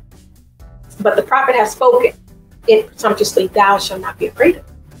spoken. But the prophet has spoken it presumptuously, thou shalt not be afraid of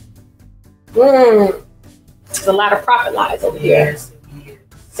it. There's a lot of prophet lies over here. Yes.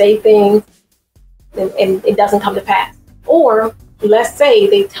 Say things and it doesn't come to pass. Or let's say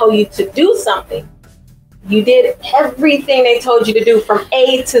they tell you to do something. You did everything they told you to do from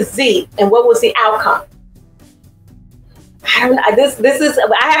A to Z. And what was the outcome? I don't know.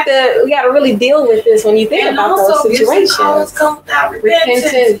 We got to really deal with this when you think And about also, those situations. always come without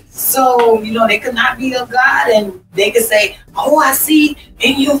repentance. So, you know, they could not be of God, and they could say, oh, I see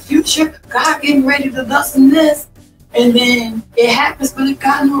in your future, God getting ready to thus and this. And then it happens, but if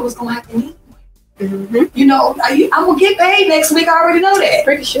God knew it was going to happen anyway. You know, I'm going to get paid next week. I already know that.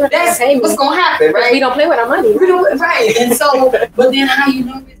 Pretty sure That's what's going to happen, right? We don't play with our money. We don't, right. And so, but then how you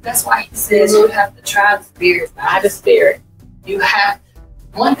know it? That's why he says you have to try the spirit By the Spirit. You have.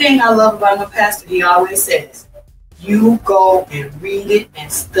 One thing I love about my pastor, he always says, you go and read it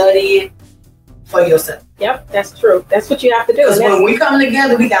and study it for yourself. Yep, that's true. That's what you have to do. Because when we come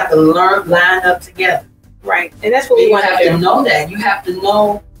together, we got to line up together. Right. And that's what we want to do. You have to know that. You have to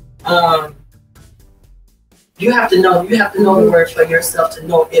know. You have to know the word for yourself to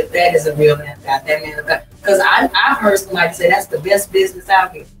know if that is a real man of God, that man of God. Because I've heard somebody say that's the best business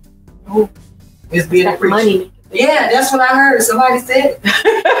out here. Is being a preacher. Money. Yeah, that's what I heard. Somebody said it.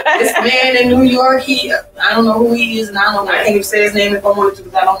 This man in New York, I don't know who he is, and I can't even say his name if I wanted to,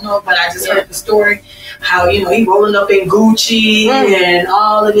 because I don't know, but I just heard the story, how, you know, he rolling up in Gucci and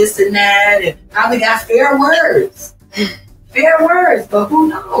all of this and that, and probably got fair words. Fair words, but who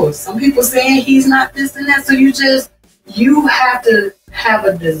knows? Some people saying he's not this and that, so you have to have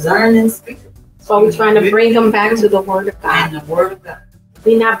a discerning spirit. So we're trying to bring them back to the Word of God. And the Word of God.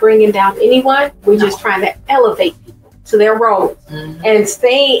 We're not bringing down anyone. We're just trying to elevate people to their roles and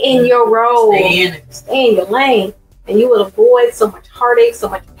stay in your role. Stay in your lane, and you will avoid so much heartache, so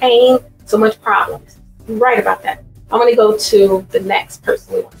much pain, so much problems. You're right about that. I'm going to go to the next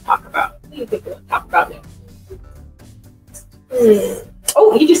person we want to talk about. Who do you think we're going to talk about next?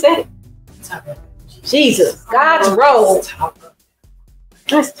 Oh, you just said it. Jesus, God's role.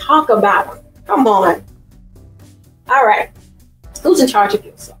 Let's talk about him. Come on. All right. Who's in charge of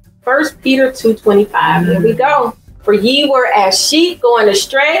yourself? 1 Peter 2:25. Here we go. For ye were as sheep going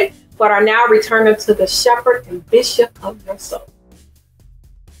astray, but are now returning to the shepherd and bishop of your soul.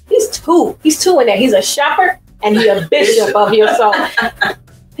 He's two in there. He's a shepherd and he's a bishop of your soul.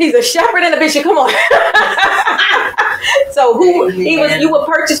 He's a shepherd and a bishop. Come on. So you were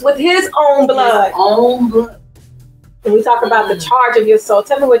purchased with his own blood. His own blood. And we talk about the charge of your soul.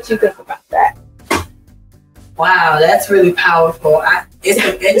 Tell me what you think about that. Wow, that's really powerful.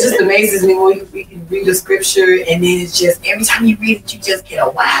 It just amazes me when we can read the scripture, and then it's just every time you read it, you just get a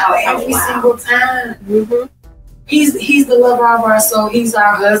wow every single time. He's the lover of our soul. He's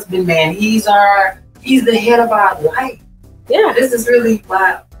our husband, man. He's the head of our life. Yeah, this is really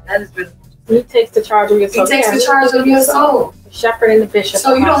wow. That is really. He takes the charge of your soul. He takes the charge of your soul. The shepherd and the bishop.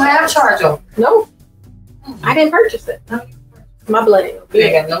 So you don't have charge over. No, I didn't purchase it. No. My blood ain't no good. You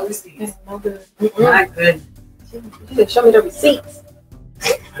ain't got no receipts. No good. My goodness. You didn't show me the receipts.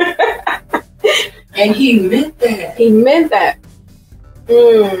 And he meant that. He meant that.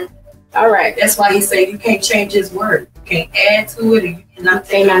 All right. That's why he said you can't change his word. You can't add to it, and you cannot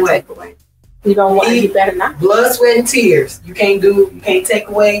take it away. You don't want. You better not. Blood, sweat, and tears. You can't take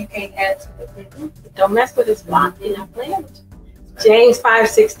away. You can't add to it. Mm-hmm. Don't mess with his block. You're not playing with you. James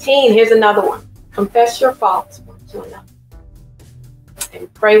 5:16. Here's another one. Confess your faults one to another,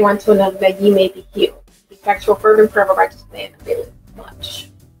 and pray one to another that ye may be healed. Effectual fervent prayer of a righteous man availeth much.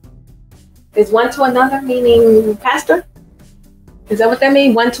 Is one to another meaning pastor? Is that what that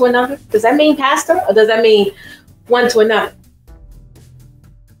means? One to another? Does that mean pastor, or does that mean one to another?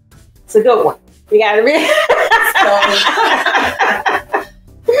 It's a good one. You got to read.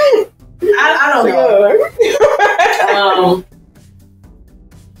 I don't know.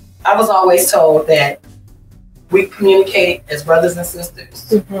 I was always told that we communicate as brothers and sisters.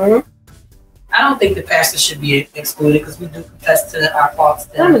 Mm-hmm. I don't think the pastor should be excluded because we do confess to our faults.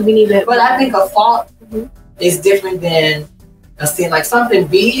 We need that. But I think a fault is different than a sin, like something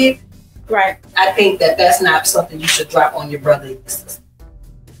big. Right. I think that's not something you should drop on your brother and your sister.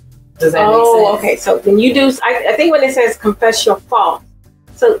 Does that make sense? Okay. So when you do, I think when it says confess your fault,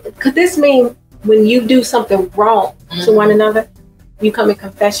 so could this mean when you do something wrong to one another, you come and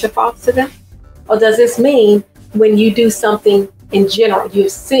confess your faults to them? Or does this mean when you do something in general, you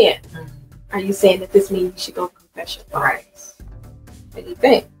sin? Are you saying that this means you should go confess your faults? Right. What do you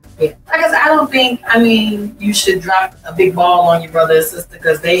think? Yeah. Because I don't think, you should drop a big ball on your brother and sister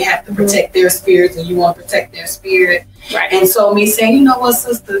because they have to protect their spirits and you want to protect their spirit. Right. And so me saying, you know what,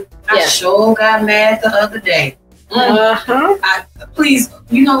 sister, I sure got mad the other day. Please,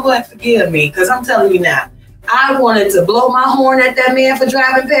 you know what, forgive me, because I'm telling you now, I wanted to blow my horn at that man for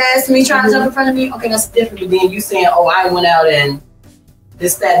driving past me, trying to jump in front of me. Okay, that's different than you saying, oh, I went out and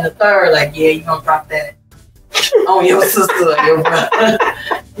this, that, and the third. Like, yeah, you gonna drop that on your sister or your brother.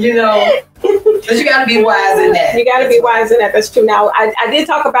 You know, but you got to be wise in that. You got to be wise in that. That's true. Now, I did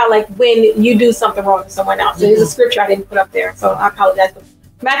talk about like when you do something wrong to someone else. There's a scripture I didn't put up there, so I apologize.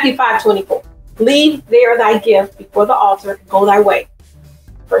 Matthew 5:24. Leave there thy gift before the altar and go thy way.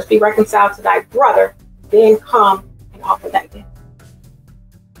 First be reconciled to thy brother, then come and offer thy gift.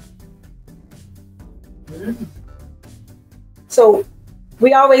 So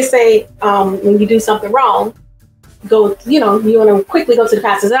we always say when you do something wrong, go, you want to quickly go to the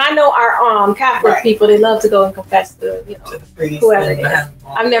pastors. And I know our Catholic people, they love to go and confess to, to the priest, whoever it is.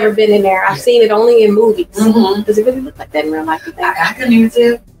 I've never been in there. I've seen it only in movies. Does it really look like that in real life? I couldn't even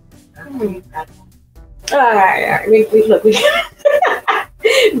tell. All right. Look.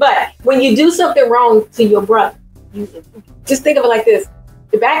 But when you do something wrong to your brother, you just think of it like this.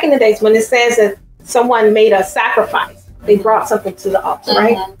 Back in the days when it says that someone made a sacrifice, they brought something to the altar,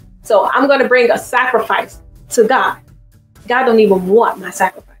 right? So I'm going to bring a sacrifice to God. God don't even want my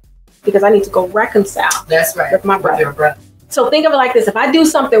sacrifice because I need to go reconcile with my brother. So think of it like this. If I do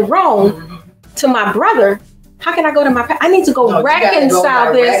something wrong to my brother, how can I go to my I need to go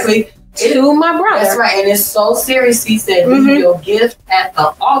reconcile this to my brother. That's right. And it's so serious. He said, leave your gift at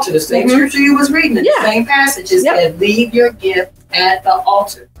the altar. The same scripture you was reading, the same passage. It said, leave your gift at the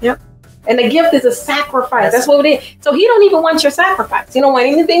altar. And the gift is a sacrifice. That's what it is. So he don't even want your sacrifice. He don't want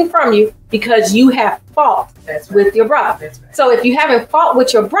anything from you because you have fault with your brother. So if you haven't fault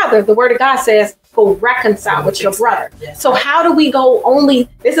with your brother, the word of God says, go reconcile with your brother. So how do we go only,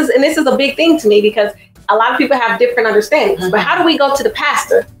 this is a big thing to me because a lot of people have different understandings, but how do we go to the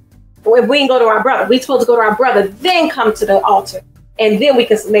pastor if we can go to our brother? We're supposed to go to our brother, then come to the altar, and then we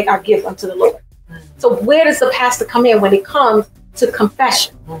can make our gift unto the Lord. So where does the pastor come in when it comes to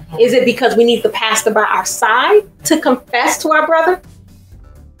confession? Is it because we need the pastor by our side to confess to our brother?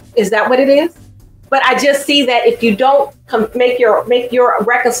 Is that what it is? But I just see that if you don't make your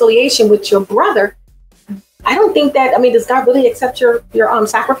reconciliation with your brother, I don't think that, does God really accept your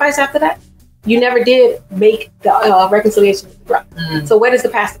sacrifice after that? You never did make the reconciliation with your brother. So where does the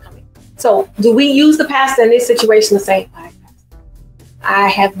pastor come in? So do we use the pastor in this situation to say, all right, pastor, I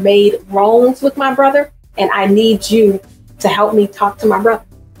have made wrongs with my brother and I need you to help me talk to my brother?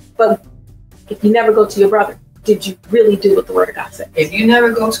 But if you never go to your brother, did you really do what the word of God said? If you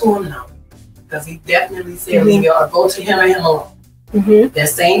never go to him, no. Because he definitely said, go to him and him alone. That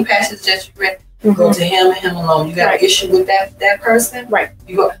same passage that you read, go to him and him alone. You got an issue with that person? Right.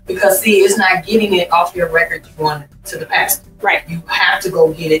 You go, because see, it's not getting it off your record you want it to the pastor. Right. You have to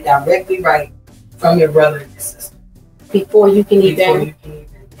go get it directly right from your brother and your sister. Before you can even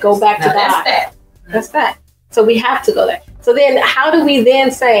go back to God. That's that. So we have to go there. So then how do we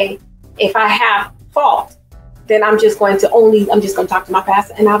then say, if I have fault, then I'm just going to talk to my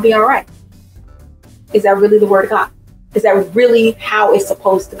pastor and I'll be all right? Is that really the word of God? Is that really how it's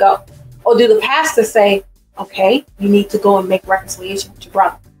supposed to go? Or do the pastor say, okay, you need to go and make reconciliation with your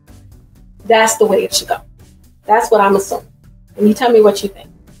brother? That's the way it should go. That's what I'm assuming. And you tell me what you think.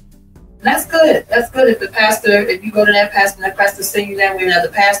 That's good. That's good. If you go to that pastor, and that pastor say you that way, and the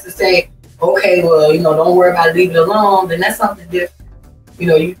pastor say, okay, well, don't worry about it, leave it alone, then that's something different.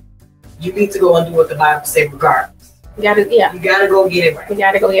 You need to go and do what the Bible say regardless. You gotta go get it right. You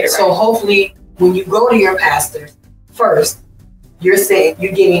gotta go get it right. So hopefully when you go to your pastor first, you're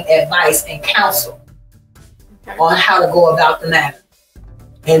giving advice and counsel on how to go about the matter.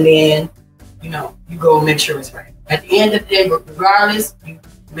 And then, you go and make sure it's right. At the end of the day, regardless, you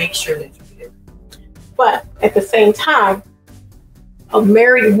make sure that you get it. But at the same time, a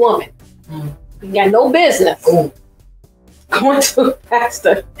married woman, you got no business going to a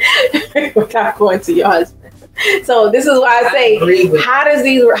pastor without going to your husband. So this is why I say, how do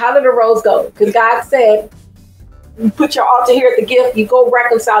the roles go? Because God said, you put your altar here at the gift, you go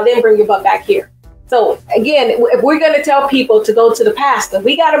reconcile, then bring your butt back here. So again, if we're going to tell people to go to the pastor,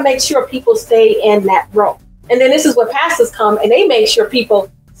 we got to make sure people stay in that role. And then this is where pastors come and they make sure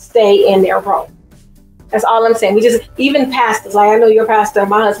people stay in their role. That's all I'm saying. Even pastors, like I know your pastor and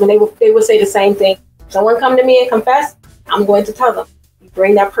my husband, they would say the same thing. Someone come to me and confess, I'm going to tell them. You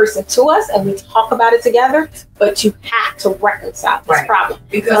bring that person to us and we talk about it together, but you have to reconcile this problem.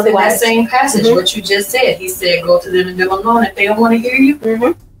 Because in that same passage, what you just said, he said, go to them and give them alone. If they don't want to hear you, bring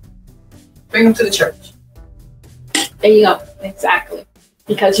them to the church. There you go. Exactly.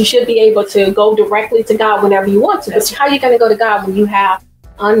 Because you should be able to go directly to God whenever you want to. But how are you going to go to God when you have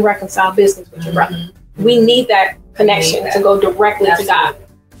unreconciled business with your brother? We need that connection to go directly to God.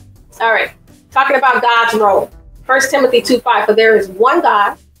 All right. Talking about God's role. 1 Timothy 2:5, for there is one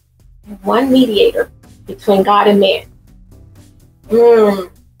God, one mediator between God and man.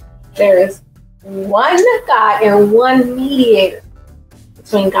 There is one God and one mediator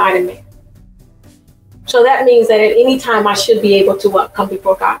between God and man. So that means that at any time I should be able to come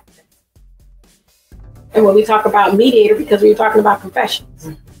before God. And when we talk about mediator, because we're talking about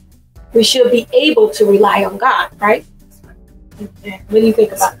confessions, we should be able to rely on God, right? What do you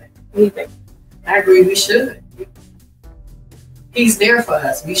think about that? What do you think? I agree, we should. He's there for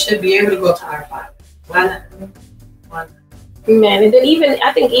us. We should be able to go to our Father. Why not? Why not? Amen. And then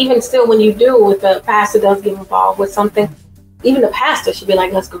even still, when you do, if the pastor does get involved with something, even the pastor should be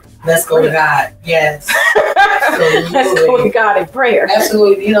like, let's go. Let's go to God. Yes. Let's go to God in prayer.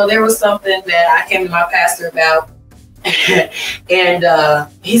 Absolutely. There was something that I came to my pastor about. And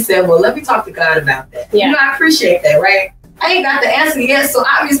he said, well, let me talk to God about that. Yeah. I appreciate that, right? I ain't got the answer yet, so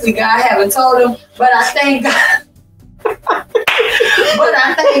obviously God haven't told him, but I thank God. But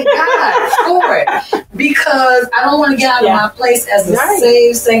I thank God for it, because I don't want to get out of my place as a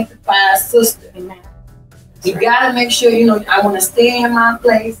saved, sanctified sister. Amen. You got to make sure, I want to stay in my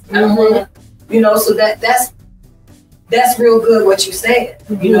place. I don't want to, so that's real good what you said.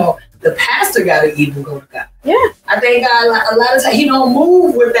 The pastor got to even go to God. Yeah. I think God, a lot of times, he don't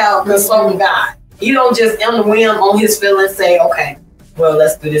move without consulting God. He don't just on the whim, on his feelings, say, okay, well,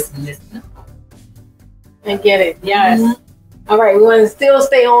 let's do this and this. No. I get it. Yes. All right. We want to still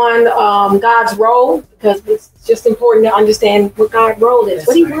stay on God's role, because it's just important to understand what God's role is.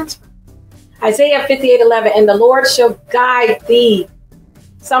 What he wants. Isaiah 58:11, and the Lord shall guide thee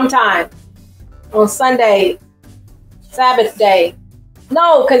sometime on Sunday, Sabbath day.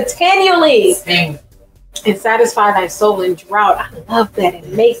 No, continually. Same. And satisfy thy soul in drought. I love that.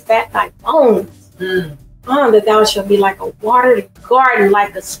 And make fat thy bones. That thou shalt be like a watered garden,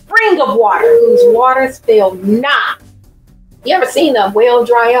 like a spring of water, whose waters fail not. You ever seen a well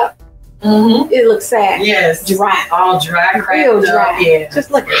dry up? It looks sad. Yes. Dry. All dry, real dry. Yeah. Just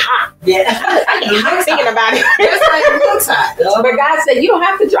look hot. Yeah. I'm thinking about it. That's why it looks hot. But God said you don't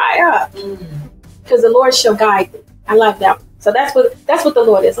have to dry up, because the Lord shall guide you. I love that. So that's what the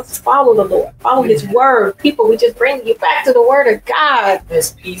Lord is. Let's follow the Lord. Follow his word. People, we just bring you back to the word of God.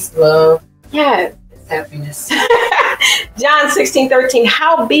 There's peace, love. Yes. Happiness. John 16:13.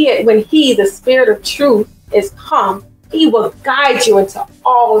 Howbeit, when he, the Spirit of truth, is come, he will guide you into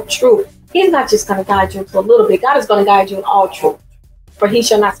all truth. He's not just going to guide you into a little bit. God is going to guide you in all truth. For he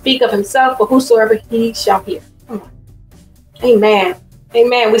shall not speak of himself, but whosoever he shall hear. Come on. Amen.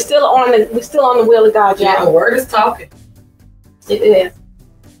 Amen. We're still on the will of God, y'all. Yeah, the word is talking. It is.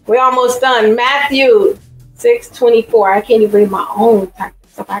 We're almost done. Matthew 6:24. I can't even read my own type of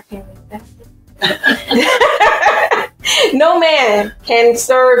stuff. I can't read that. No man can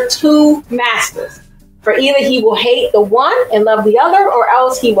serve two masters, for either he will hate the one and love the other, or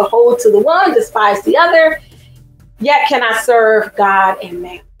else he will hold to the one, despise the other. Yet cannot serve God and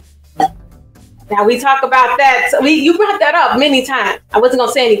man. Now we talk about that. So you brought that up many times. I wasn't going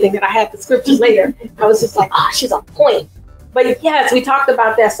to say anything, that I had the scriptures later. I was just like, she's on point. But yes, we talked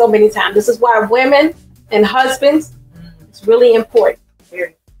about that so many times. This is why women and husbands, it's really important.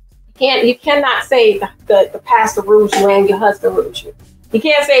 You You cannot say the pastor rules you and your husband rules you. You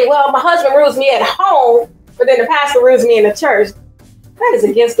can't say, well, my husband rules me at home, but then the pastor rules me in the church. That is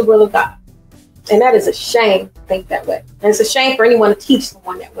against the will of God. And that is a shame to think that way. And it's a shame for anyone to teach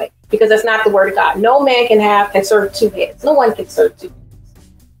someone that way, because that's not the word of God. No man can serve two heads. No one can serve two heads.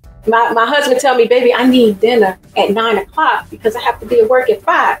 My husband tell me, baby, I need dinner at 9 o'clock because I have to be at work at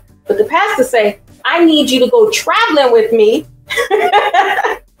 5. But the pastor say, I need you to go traveling with me.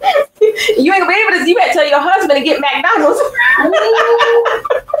 You ain't gonna be able to. You better tell your husband to get McDonald's.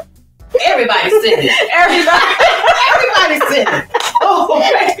 Everybody's sinning. Everybody's sinning. Oh,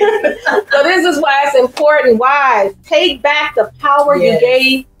 so this is why it's important. Wives, take back the power you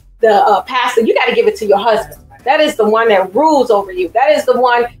gave the pastor. You got to give it to your husband. That is the one that rules over you. That is the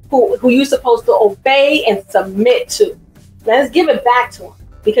one who you're supposed to obey and submit to. Let's give it back to him,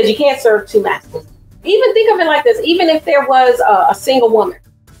 because you can't serve two masters. Even think of it like this. Even if there was a single woman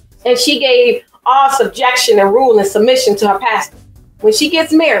and she gave all subjection and rule and submission to her pastor, when she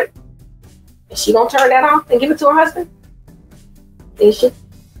gets married, is she gonna turn that off and give it to her husband? Is she?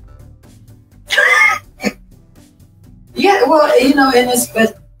 Yeah, well, you know, and that's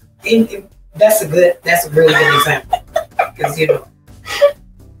a really good example, because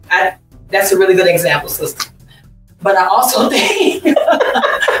that's a really good example, sister. But I also think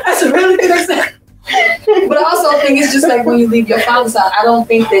that's a really good example. But I also think it's just like when you leave your father's house. I don't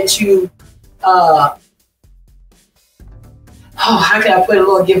think that you. How can I put it?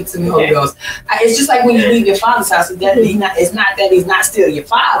 Lord, give it to me, Holy Ghost. It's just like when you leave your father's house. It's not that he's not still your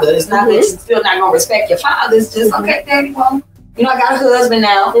father. It's not that you're still not gonna respect your father. It's just okay, Daddy. Well, I got a husband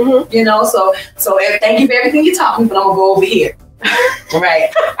now. So thank you for everything you taught me, but I'm gonna go over here. Right.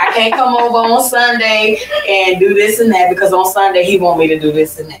 I can't come over on Sunday and do this and that, because on Sunday he want me to do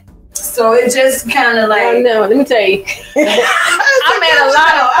this and that. So it just kind of like. No, let me tell you. I met a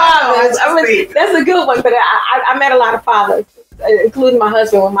lot of fathers. That's a good one, but I met a lot of fathers, including my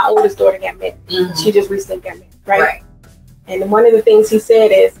husband when my oldest daughter got married. She just recently got married, right? And one of the things he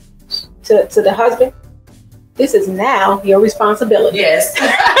said is to the husband, this is now your responsibility. Yes.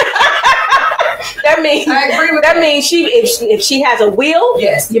 That means I agree with that. Means if she has a will,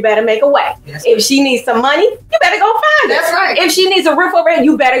 you better make a way. Yes. If she needs some money, you better go find it. That's right. If she needs a roof over her,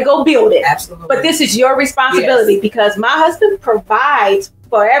 you better go build it. Absolutely. But this is your responsibility, because my husband provides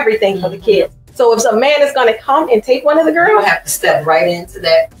for everything for the kids. So if a man is going to come and take one of the girls, you have to step right into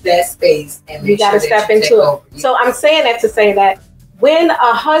that space, and you got to step into it. So I'm saying that to say that when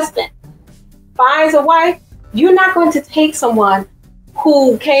a husband finds a wife, you're not going to take someone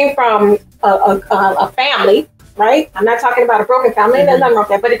who came from a family, right? I'm not talking about a broken family. There's nothing wrong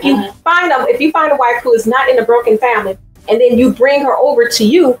with that. But if you find a wife who is not in a broken family, and then you bring her over to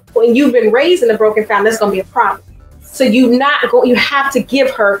you when you've been raised in a broken family, that's going to be a problem. So you have to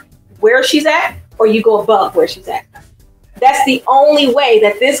give her where she's at, or you go above where she's at. That's the only way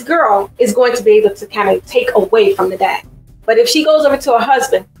that this girl is going to be able to kind of take away from the dad. But if she goes over to her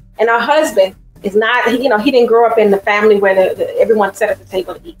husband, and her husband is not, he didn't grow up in the family where everyone sat at the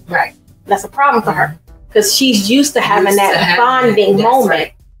table to eat. Right. That's a problem for her, because she's used to having that bonding moment.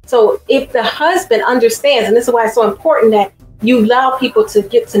 Right. So if the husband understands, and this is why it's so important that you allow people to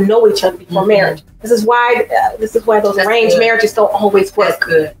get to know each other before marriage. This is why those arranged marriages don't always work. That's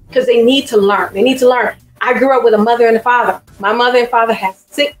good. Because they need to learn. I grew up with a mother and a father. My mother and father had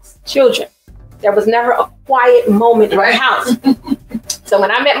 6 children. There was never a quiet moment in the house. So when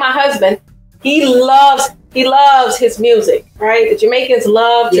I met my husband, he loves his music, right? The Jamaicans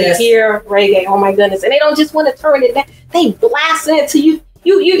love to hear reggae. Oh my goodness. And they don't just want to turn it down. They blast it to you.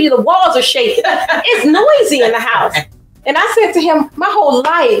 The walls are shaking. It's noisy in the house. And I said to him, my whole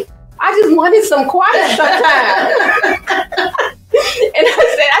life, I just wanted some quiet sometimes. And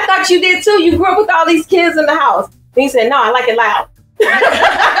I said, I thought you did too. You grew up with all these kids in the house. And he said, no, I like it loud.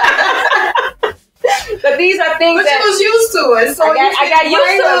 But these are things that you was used to it. So I got used to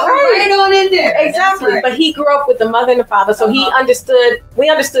it. Right on in there. Exactly. Right. But he grew up with the mother and the father. So we understood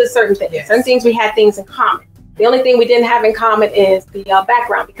certain things. Yes. Certain things we had things in common. The only thing we didn't have in common is the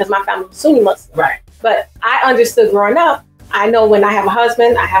background, because my family was Sunni Muslim. Right. But I understood growing up. I know when I have a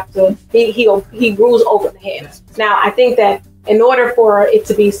husband, I have to. He rules over the head. Yes. Now I think that in order for it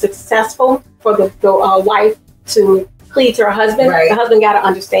to be successful for the wife to cleave to her husband, the husband got to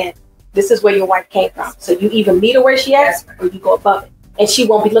understand this is where your wife came from. So you either meet her where she is, or you go above it, and she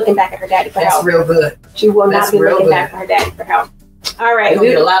won't be looking back at her daddy for help. That's real good. She will not be looking back for her daddy for help. All right. We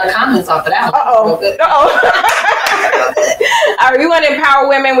get a lot of comments off of that. All right, we want to empower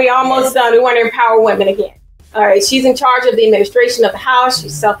women. We almost done. We want to empower women again. All right, she's in charge of the administration of the house.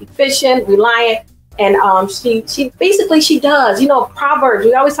 She's self-efficient, reliant, And she basically, she does, Proverbs.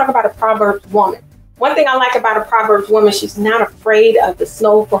 We always talk about a Proverbs woman. One thing I like about a Proverbs woman, she's not afraid of the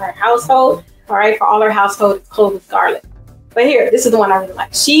snow for her household. All right, for all her household, it's clothed with scarlet. But here, this is the one I really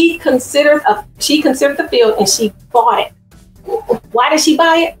like. She considered the field and she bought it. Why did she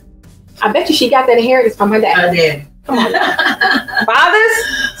buy it? I bet you she got that inheritance from her dad. I did. Come on.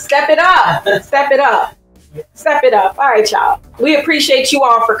 Fathers, step it up. Step it up. Step it up. All right, y'all. We appreciate you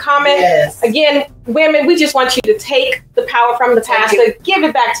all for coming. Yes. Again, women, we just want you to take the power from the pastor, give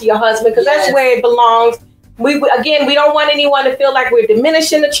it back to your husband, because that's where it belongs. We don't want anyone to feel like we're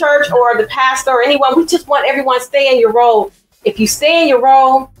diminishing the church or the pastor or anyone. We just want everyone to stay in your role. If you stay in your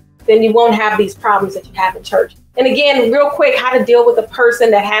role, then you won't have these problems that you have in church. And again, real quick, how to deal with a person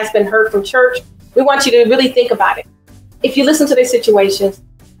that has been hurt from church. We want you to really think about it. If you listen to their situations,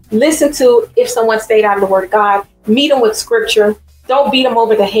 listen to if someone stayed out of the Word of God, meet them with scripture. Don't beat them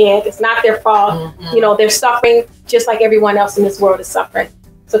over the head. It's not their fault. Mm-hmm. They're suffering just like everyone else in this world is suffering.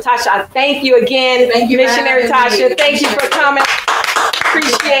 So Tasha, I thank you again. Thank you, Missionary Tasha. Thank you for coming.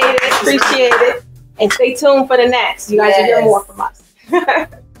 Appreciate it. And stay tuned for the next. You guys will hear more from us.